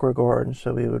of Clockwork Orange,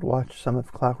 so we would watch some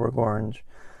of Clockwork Orange.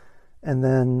 And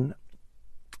then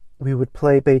we would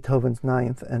play Beethoven's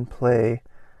Ninth and play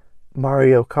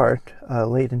Mario Kart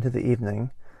late into the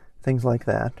evening, things like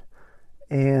that.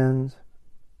 And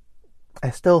I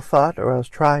still thought, or I was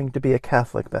trying to be a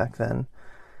Catholic back then,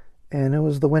 and it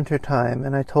was the winter time,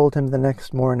 and I told him the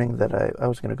next morning that I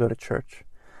was going to go to church.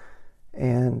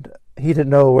 And he didn't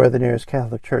know where the nearest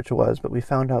Catholic church was, but we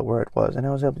found out where it was, and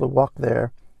I was able to walk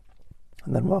there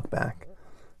and then walk back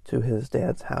to his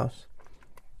dad's house.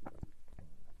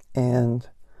 And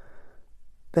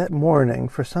that morning,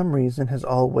 for some reason, has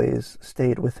always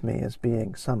stayed with me as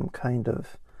being some kind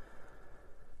of,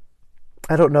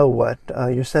 I don't know what.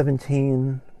 You're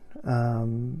 17.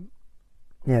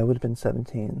 Yeah, it would have been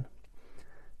 17.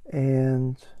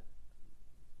 And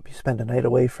you spend a night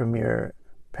away from your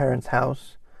parents'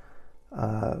 house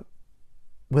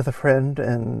with a friend,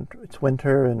 and it's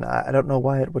winter, and I don't know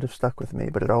why it would have stuck with me,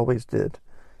 but it always did.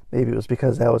 Maybe it was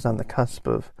because I was on the cusp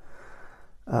of,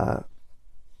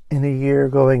 in a year,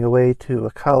 going away to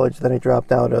a college that I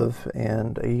dropped out of,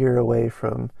 and a year away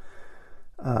from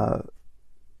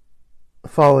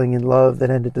falling in love that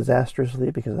ended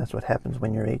disastrously, because that's what happens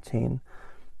when you're 18.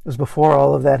 It was before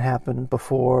all of that happened,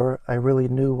 before I really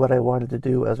knew what I wanted to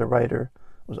do as a writer.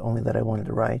 It was only that I wanted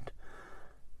to write.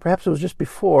 Perhaps it was just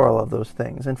before all of those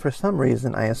things, and for some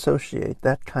reason I associate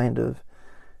that kind of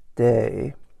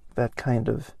day, that kind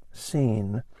of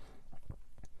scene,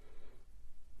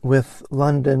 with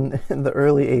London in the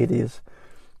early 80s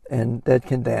and Dead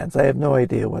Can Dance. I have no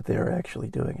idea what they were actually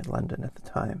doing in London at the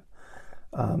time.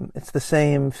 It's the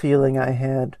same feeling I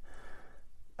had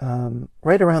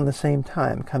right around the same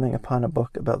time, coming upon a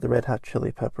book about the Red Hot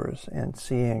Chili Peppers and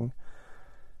seeing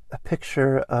a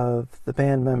picture of the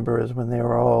band members when they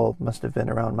were all, must have been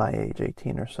around my age,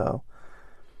 18 or so.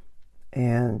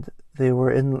 And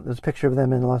there's a picture of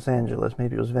them in Los Angeles,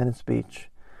 maybe it was Venice Beach.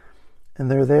 And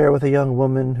they're there with a young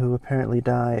woman who apparently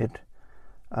died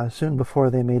soon before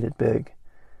they made it big.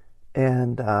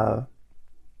 And there's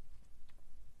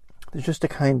just a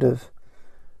kind of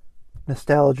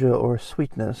nostalgia or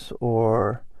sweetness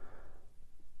or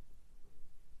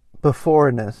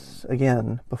beforeness,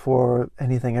 again, before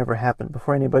anything ever happened,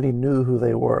 before anybody knew who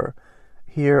they were.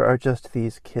 Here are just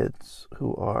these kids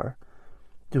who are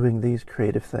doing these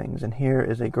creative things, and here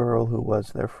is a girl who was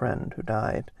their friend who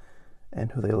died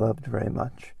and who they loved very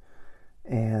much.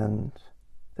 And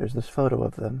there's this photo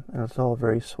of them, and it's all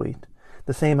very sweet.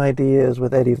 The same idea is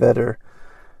with Eddie Vedder,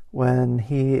 when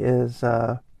he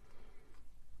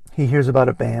hears about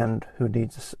a band who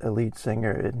needs a lead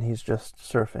singer, and he's just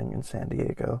surfing in San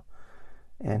Diego,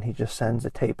 and he just sends a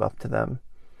tape up to them,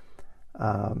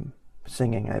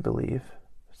 singing, I believe,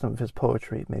 some of his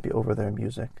poetry, maybe over their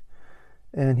music.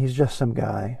 And he's just some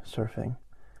guy surfing,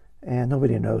 and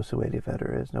nobody knows who Eddie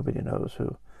Vedder is. Nobody knows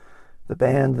who the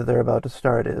band that they're about to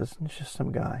start is. It's just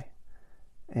some guy.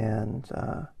 And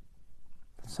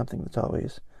it's something that's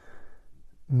always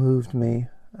moved me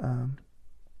a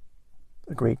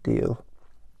great deal.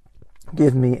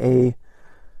 Give me a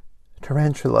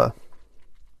tarantula.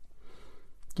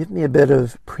 Give me a bit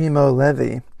of Primo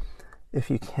Levi, if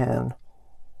you can.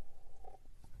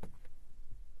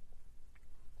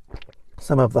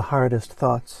 Some of the hardest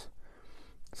thoughts,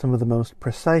 some of the most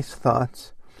precise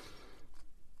thoughts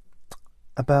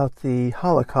about the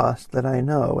Holocaust that I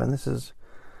know, and this is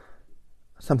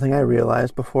something I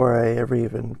realized before I ever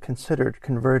even considered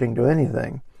converting to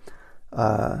anything.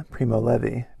 Primo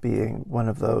Levi being one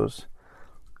of those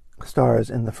stars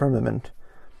in the firmament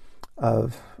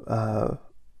of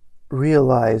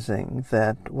realizing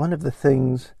that one of the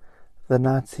things the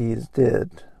Nazis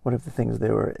did, one of the things they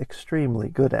were extremely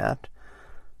good at,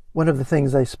 one of the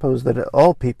things I suppose that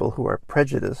all people who are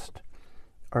prejudiced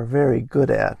are very good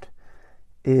at,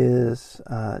 is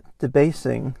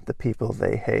debasing the people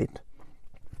they hate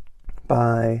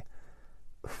by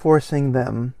forcing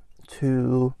them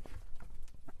to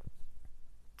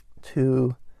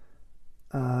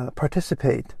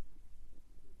participate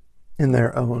in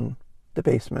their own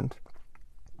debasement.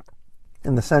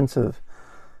 In the sense of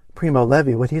Primo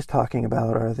Levi, what he's talking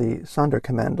about are the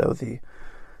Sonderkommando,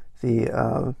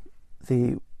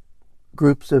 the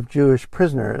groups of Jewish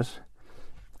prisoners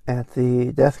at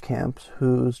the death camps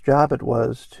whose job it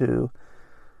was to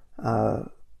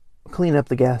clean up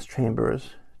the gas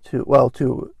chambers,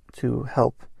 to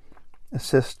help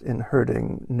assist in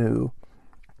herding new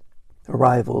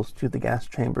arrivals to the gas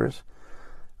chambers,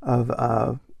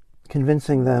 of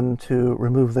convincing them to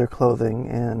remove their clothing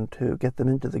and to get them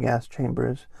into the gas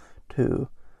chambers, to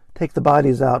take the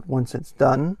bodies out once it's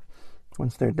done,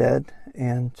 once they're dead,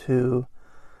 and to,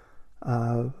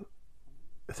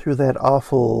 through that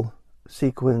awful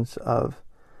sequence of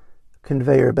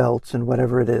conveyor belts and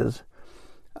whatever it is,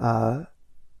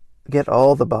 get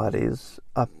all the bodies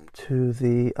up to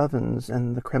the ovens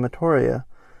and the crematoria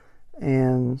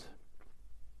and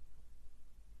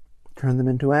turn them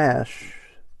into ash.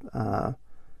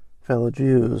 Fellow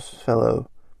Jews,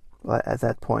 at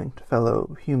that point,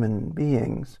 fellow human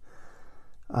beings.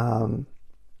 And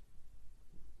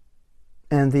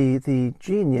the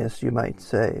genius, you might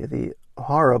say, the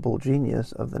horrible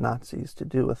genius of the Nazis to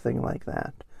do a thing like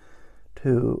that,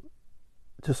 to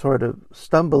sort of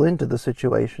stumble into the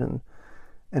situation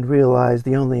and realize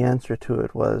the only answer to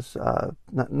it was,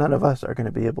 none of us are going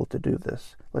to be able to do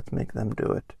this. Let's make them do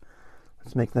it.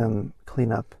 Let's make them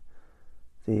clean up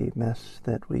the mess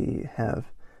that we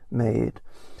have made.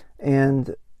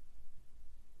 And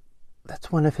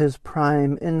that's one of his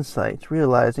prime insights,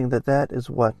 realizing that that is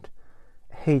what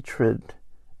hatred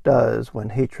does when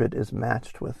hatred is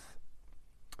matched with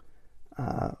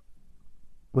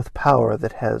power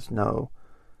that has no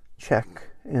check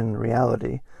in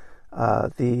reality.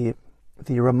 The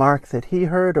remark that he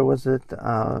heard, or was it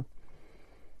the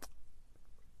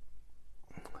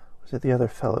other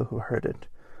fellow who heard it,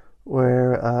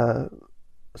 where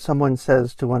someone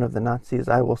says to one of the Nazis,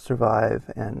 "I will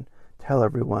survive and tell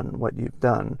everyone what you've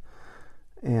done,"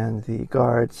 and the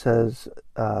guard says,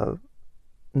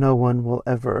 "No one will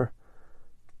ever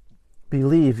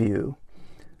believe you."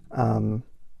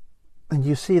 And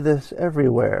you see this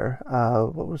everywhere.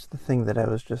 What was the thing that we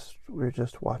were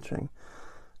just watching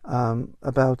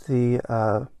about the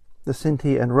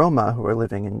Sinti and Roma who were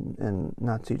living in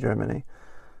Nazi Germany,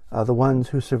 the ones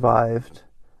who survived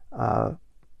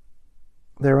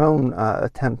their own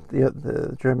attempt,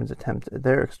 the Germans attempted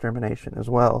their extermination as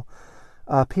well.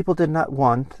 People did not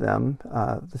want them,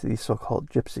 these so-called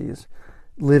gypsies,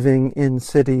 living in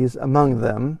cities among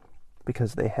them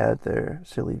because they had their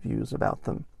silly views about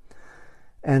them.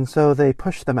 And so they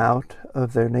push them out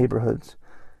of their neighborhoods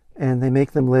and they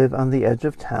make them live on the edge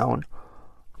of town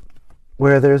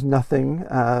where there's nothing,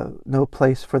 no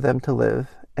place for them to live.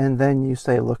 And then you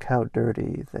say, look how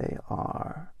dirty they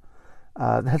are.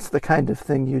 That's the kind of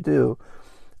thing you do.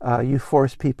 You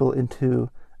force people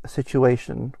into a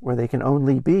situation where they can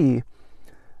only be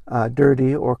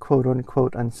dirty or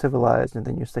quote-unquote uncivilized, and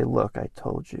then you say, look, I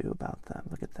told you about them.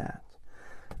 Look at that.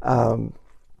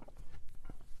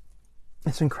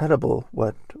 It's incredible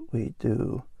what we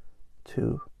do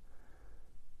to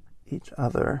each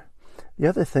other. The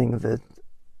other thing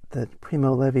that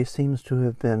Primo Levi seems to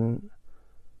have been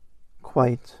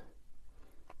quite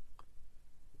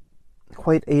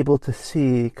able to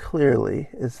see clearly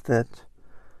is that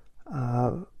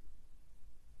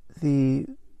the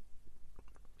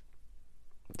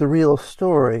real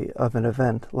story of an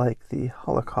event like the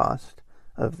Holocaust,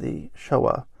 of the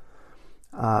Shoah,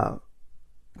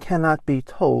 cannot be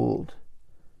told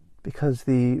because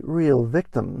the real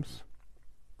victims,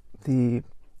 the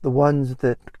ones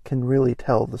that can really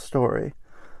tell the story,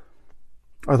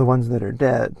 are the ones that are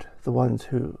dead. The ones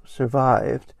who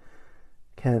survived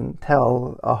can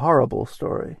tell a horrible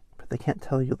story, but they can't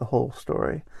tell you the whole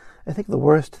story. I think the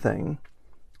worst thing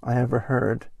I ever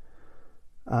heard,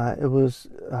 it was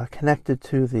connected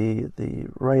to the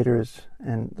writers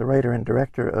and the writer and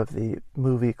director of the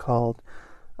movie called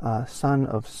Son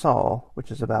of Saul, which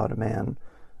is about a man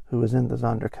who was in the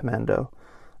Sonderkommando.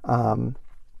 And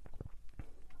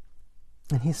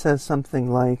he says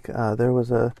something like, there was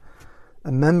a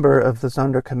member of the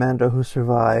Sonderkommando who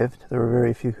survived. There were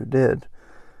very few who did,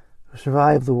 who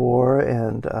survived the war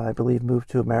and I believe moved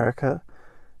to America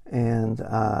and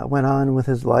went on with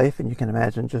his life. And you can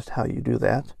imagine just how you do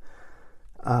that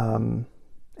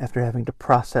after having to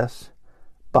process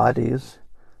bodies,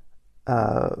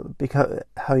 because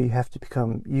how you have to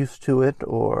become used to it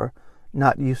or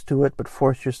not used to it but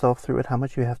force yourself through it, how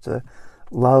much you have to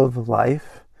love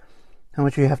life, how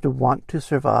much you have to want to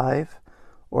survive,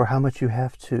 or how much you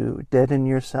have to deaden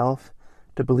yourself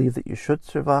to believe that you should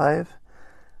survive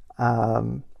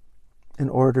in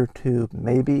order to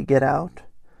maybe get out,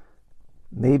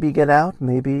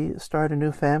 maybe start a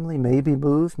new family, maybe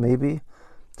move, maybe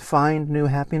find new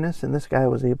happiness. And this guy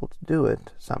was able to do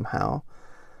it somehow.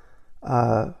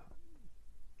 But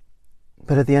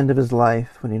at the end of his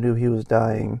life, when he knew he was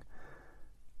dying,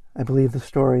 I believe the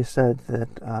story said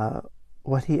that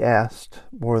what he asked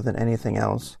more than anything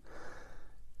else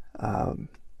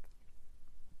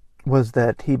was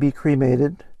that he be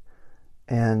cremated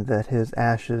and that his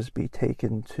ashes be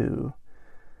taken to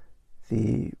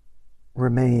the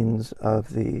remains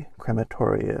of the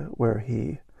crematoria where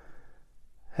he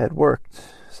had worked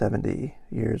 70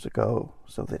 years ago,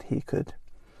 so that he could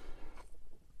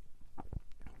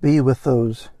be with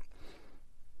those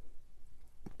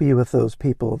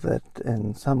people that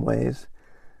in some ways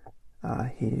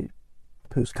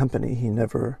whose company he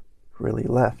never really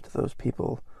left, those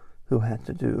people who had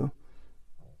to do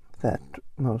that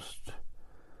most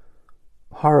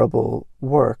horrible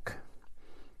work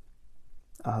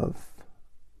of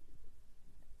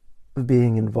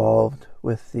being involved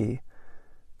with the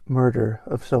murder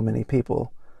of so many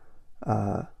people,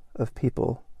 of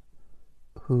people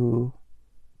who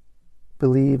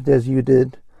believed as you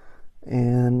did,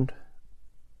 and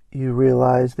you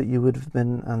realized that you would have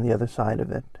been on the other side of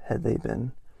it had they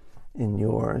been in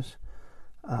yours.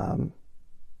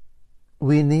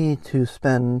 We need to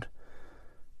spend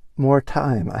more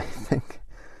time, I think,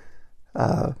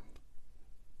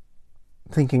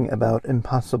 thinking about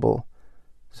impossible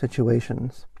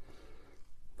situations.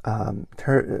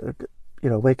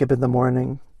 Wake up in the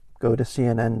morning, go to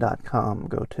CNN.com,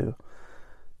 go to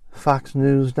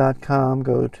FoxNews.com,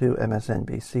 go to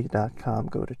MSNBC.com,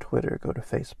 go to Twitter, go to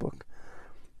Facebook,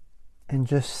 and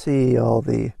just see all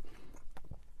the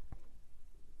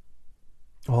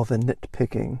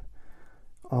nitpicking,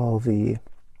 all the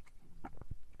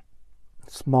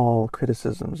small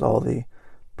criticisms, all the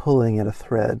pulling at a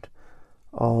thread,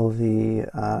 all the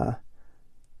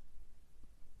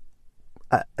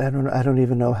I don't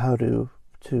even know how to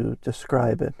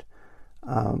describe it.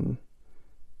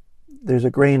 There's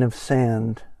a grain of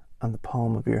sand on the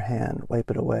palm of your hand. Wipe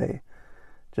it away.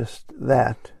 Just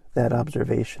that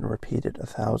observation repeated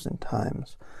 1,000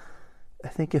 times. I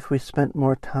think if we spent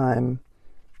more time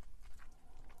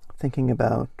thinking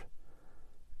about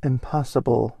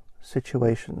impossible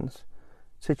situations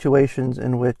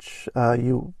in which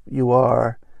you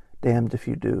are damned if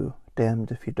you do,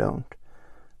 damned if you don't,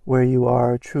 where you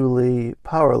are truly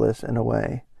powerless in a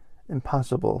way,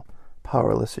 impossible,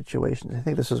 powerless situations. I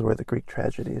think this is where the Greek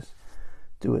tragedies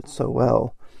do it so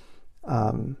well.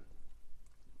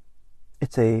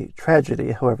 It's a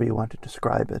tragedy, however you want to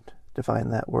describe it,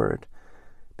 define that word,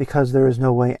 because there is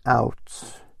no way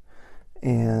out.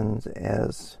 And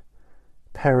as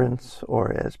parents,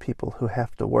 or as people who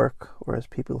have to work, or as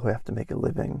people who have to make a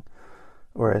living,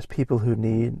 or as people who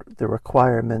need the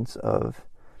requirements of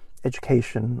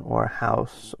education, or a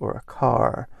house, or a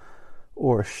car,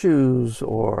 or shoes,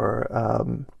 or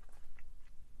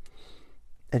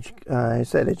I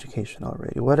said education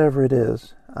already. Whatever it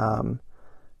is, the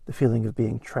feeling of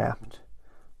being trapped.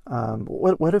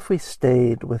 What if we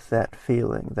stayed with that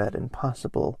feeling, that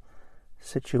impossible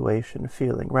situation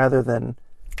feeling, rather than,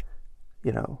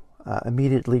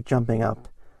 immediately jumping up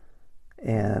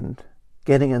and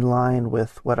getting in line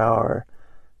with what our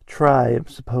tribe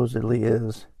supposedly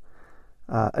is,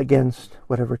 against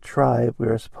whatever tribe we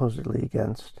are supposedly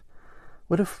against?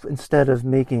 What if instead of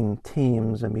making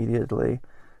teams immediately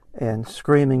and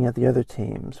screaming at the other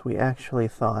teams, we actually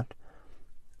thought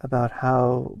about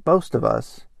how most of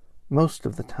us, most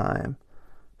of the time,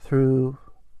 through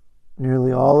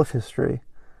nearly all of history,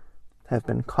 have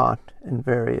been caught in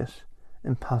various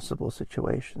impossible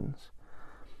situations?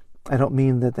 I don't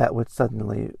mean that would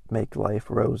suddenly make life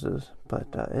roses, but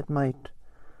it might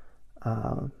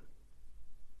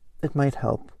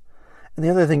help. And the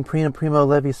other thing Primo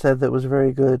Levi said that was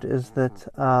very good is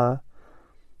that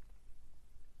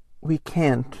we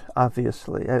can't,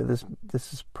 obviously, this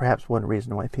is perhaps one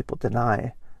reason why people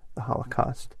deny the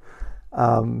Holocaust.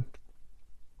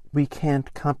 We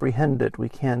can't comprehend it. We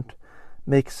can't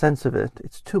make sense of it.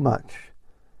 It's too much.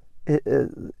 It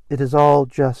is all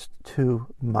just too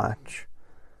much.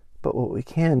 But what we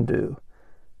can do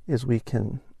is we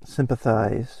can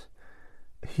sympathize,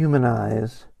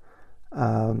 humanize,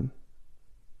 turn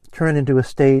into a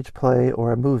stage play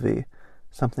or a movie,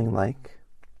 something like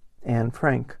Anne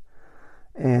Frank.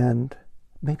 And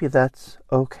maybe that's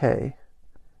okay,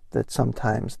 that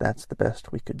sometimes that's the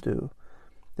best we could do.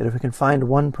 That if we can find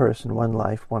one person, one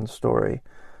life, one story,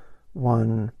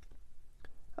 one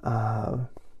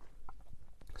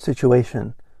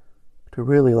situation to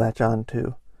really latch on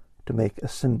to make a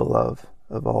symbol of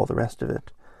all the rest of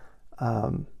it,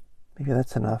 maybe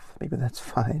that's enough. Maybe that's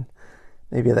fine.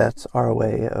 Maybe that's our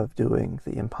way of doing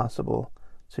the impossible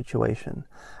situation.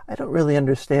 I don't really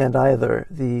understand either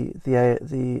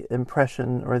the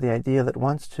impression or the idea that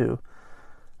wants to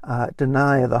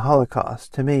deny the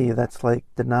Holocaust. To me, that's like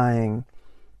denying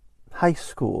high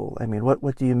school. I mean,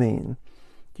 what do you mean?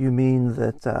 Do you mean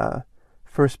that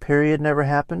first period never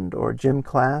happened, or gym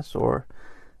class, or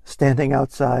standing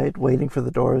outside waiting for the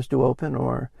doors to open,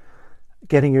 or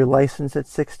getting your license at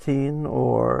 16,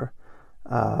 or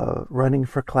running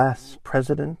for class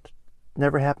president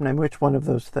never happened. I mean, which one of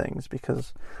those things?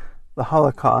 Because the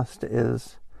Holocaust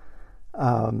is,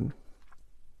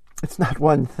 it's not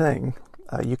one thing.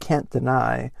 You can't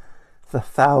deny the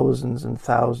thousands and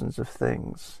thousands of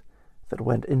things that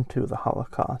went into the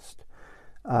Holocaust.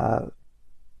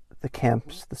 The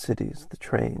camps, the cities, the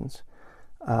trains,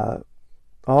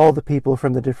 all the people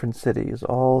from the different cities,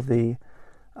 all the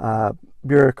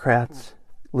bureaucrats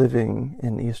living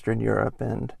in Eastern Europe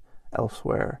and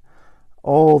elsewhere,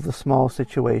 all the small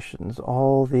situations,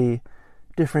 all the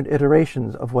different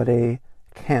iterations of what a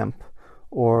camp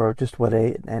or just what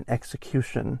an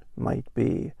execution might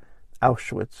be.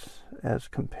 Auschwitz as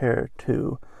compared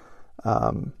to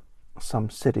some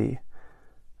city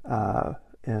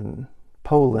in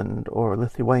Poland or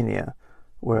Lithuania,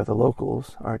 where the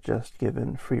locals are just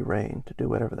given free rein to do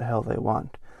whatever the hell they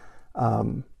want.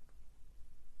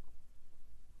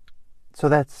 So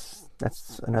that's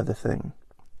another thing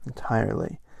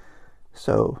entirely.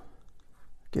 So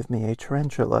give me a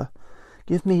tarantula.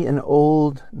 Give me an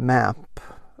old map.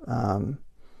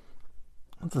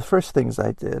 The first things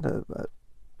I did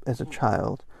as a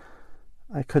child,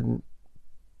 I couldn't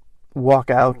walk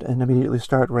out and immediately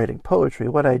start writing poetry.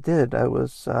 What I did, I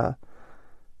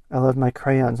loved my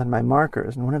crayons and my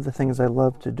markers, and one of the things I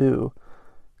loved to do,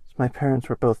 my parents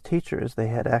were both teachers, they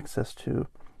had access to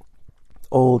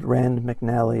old Rand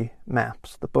McNally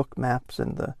maps, the book maps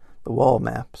and the wall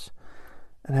maps,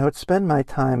 and I would spend my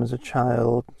time as a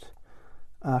child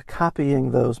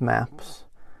copying those maps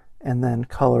and then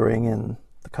coloring in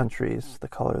the countries the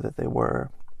color that they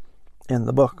were in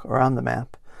the book or on the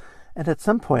map. And at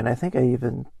some point, I think I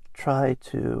even tried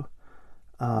to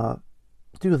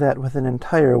do that with an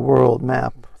entire world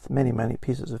map with many, many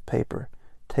pieces of paper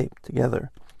taped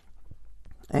together.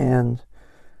 And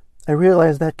I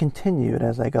realized that continued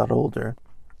as I got older.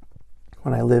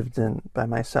 When I lived by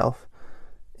myself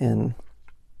in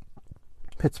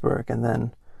Pittsburgh, and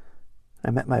then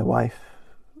I met my wife,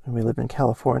 and we lived in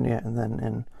California, and then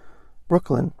in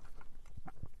Brooklyn,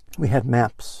 we had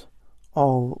maps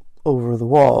all over the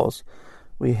walls.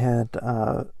 We had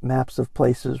maps of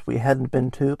places we hadn't been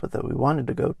to, but that we wanted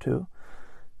to go to.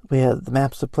 We had the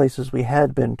maps of places we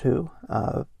had been to,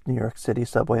 New York City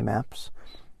subway maps,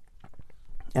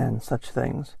 and such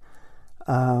things.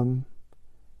 And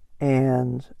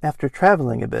after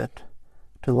traveling a bit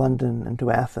to London and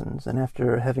to Athens, and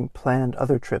after having planned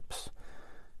other trips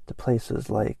to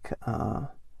places like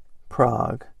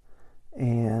Prague,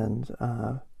 and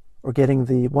or getting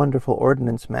the wonderful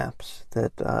ordnance maps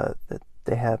that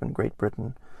they have in Great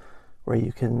Britain, where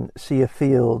you can see a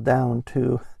field down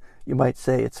to, you might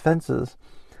say, its fences,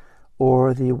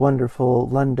 or the wonderful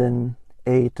London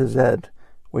A to Z,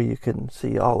 where you can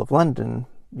see all of London,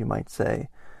 you might say,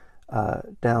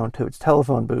 down to its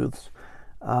telephone booths.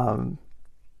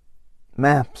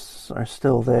 Maps are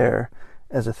still there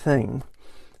as a thing.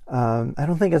 I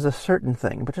don't think as a certain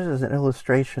thing, but just as an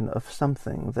illustration of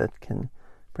something that can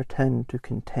pretend to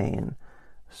contain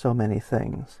so many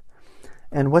things.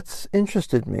 And what's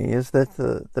interested me is that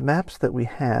the maps that we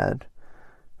had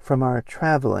from our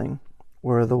traveling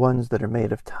were the ones that are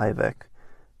made of Tyvek,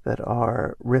 that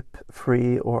are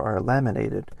rip-free or are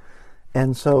laminated.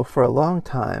 And so for a long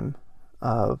time,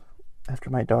 after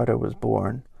my daughter was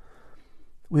born,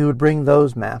 we would bring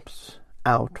those maps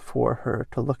out for her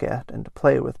to look at and to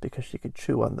play with, because she could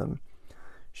chew on them,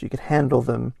 she could handle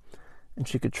them, and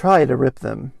she could try to rip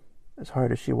them as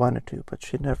hard as she wanted to, but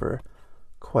she never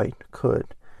quite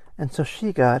could. And so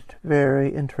she got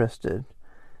very interested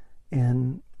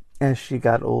in, as she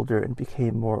got older and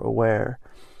became more aware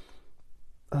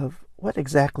of what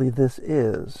exactly this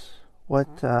is,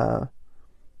 how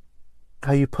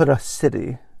you put a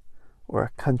city or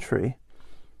a country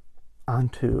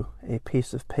onto a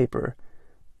piece of paper.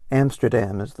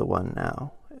 Amsterdam is the one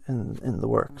now in the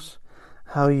works.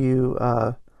 How you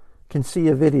can see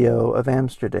a video of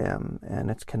Amsterdam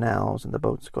and its canals and the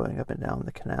boats going up and down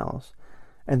the canals.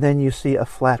 And then you see a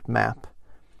flat map,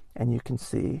 and you can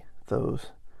see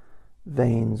those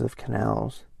veins of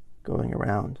canals going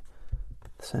around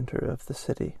the center of the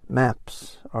city.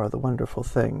 Maps are the wonderful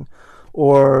thing.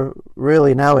 Or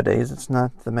really nowadays, it's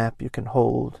not the map you can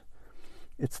hold.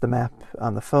 It's the map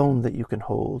on the phone that you can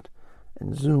hold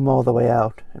and zoom all the way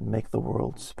out and make the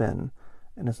world spin.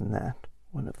 And isn't that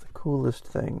one of the coolest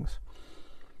things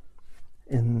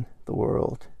in the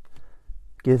world?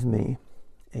 Give me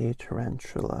a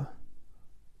tarantula.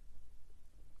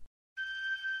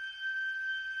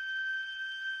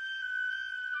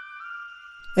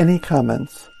 Any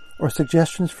comments or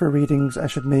suggestions for readings I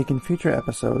should make in future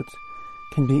episodes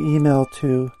can be emailed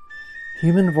to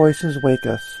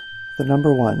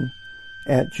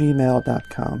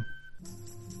humanvoiceswakeus1@gmail.com.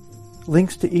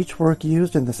 Links to each work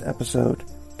used in this episode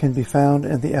can be found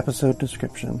in the episode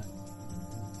description.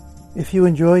 If you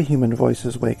enjoy Human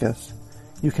Voices Wake Us,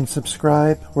 you can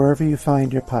subscribe wherever you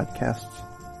find your podcasts.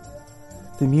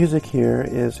 The music here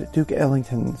is Duke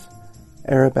Ellington's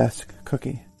Arabesque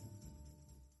Cookie.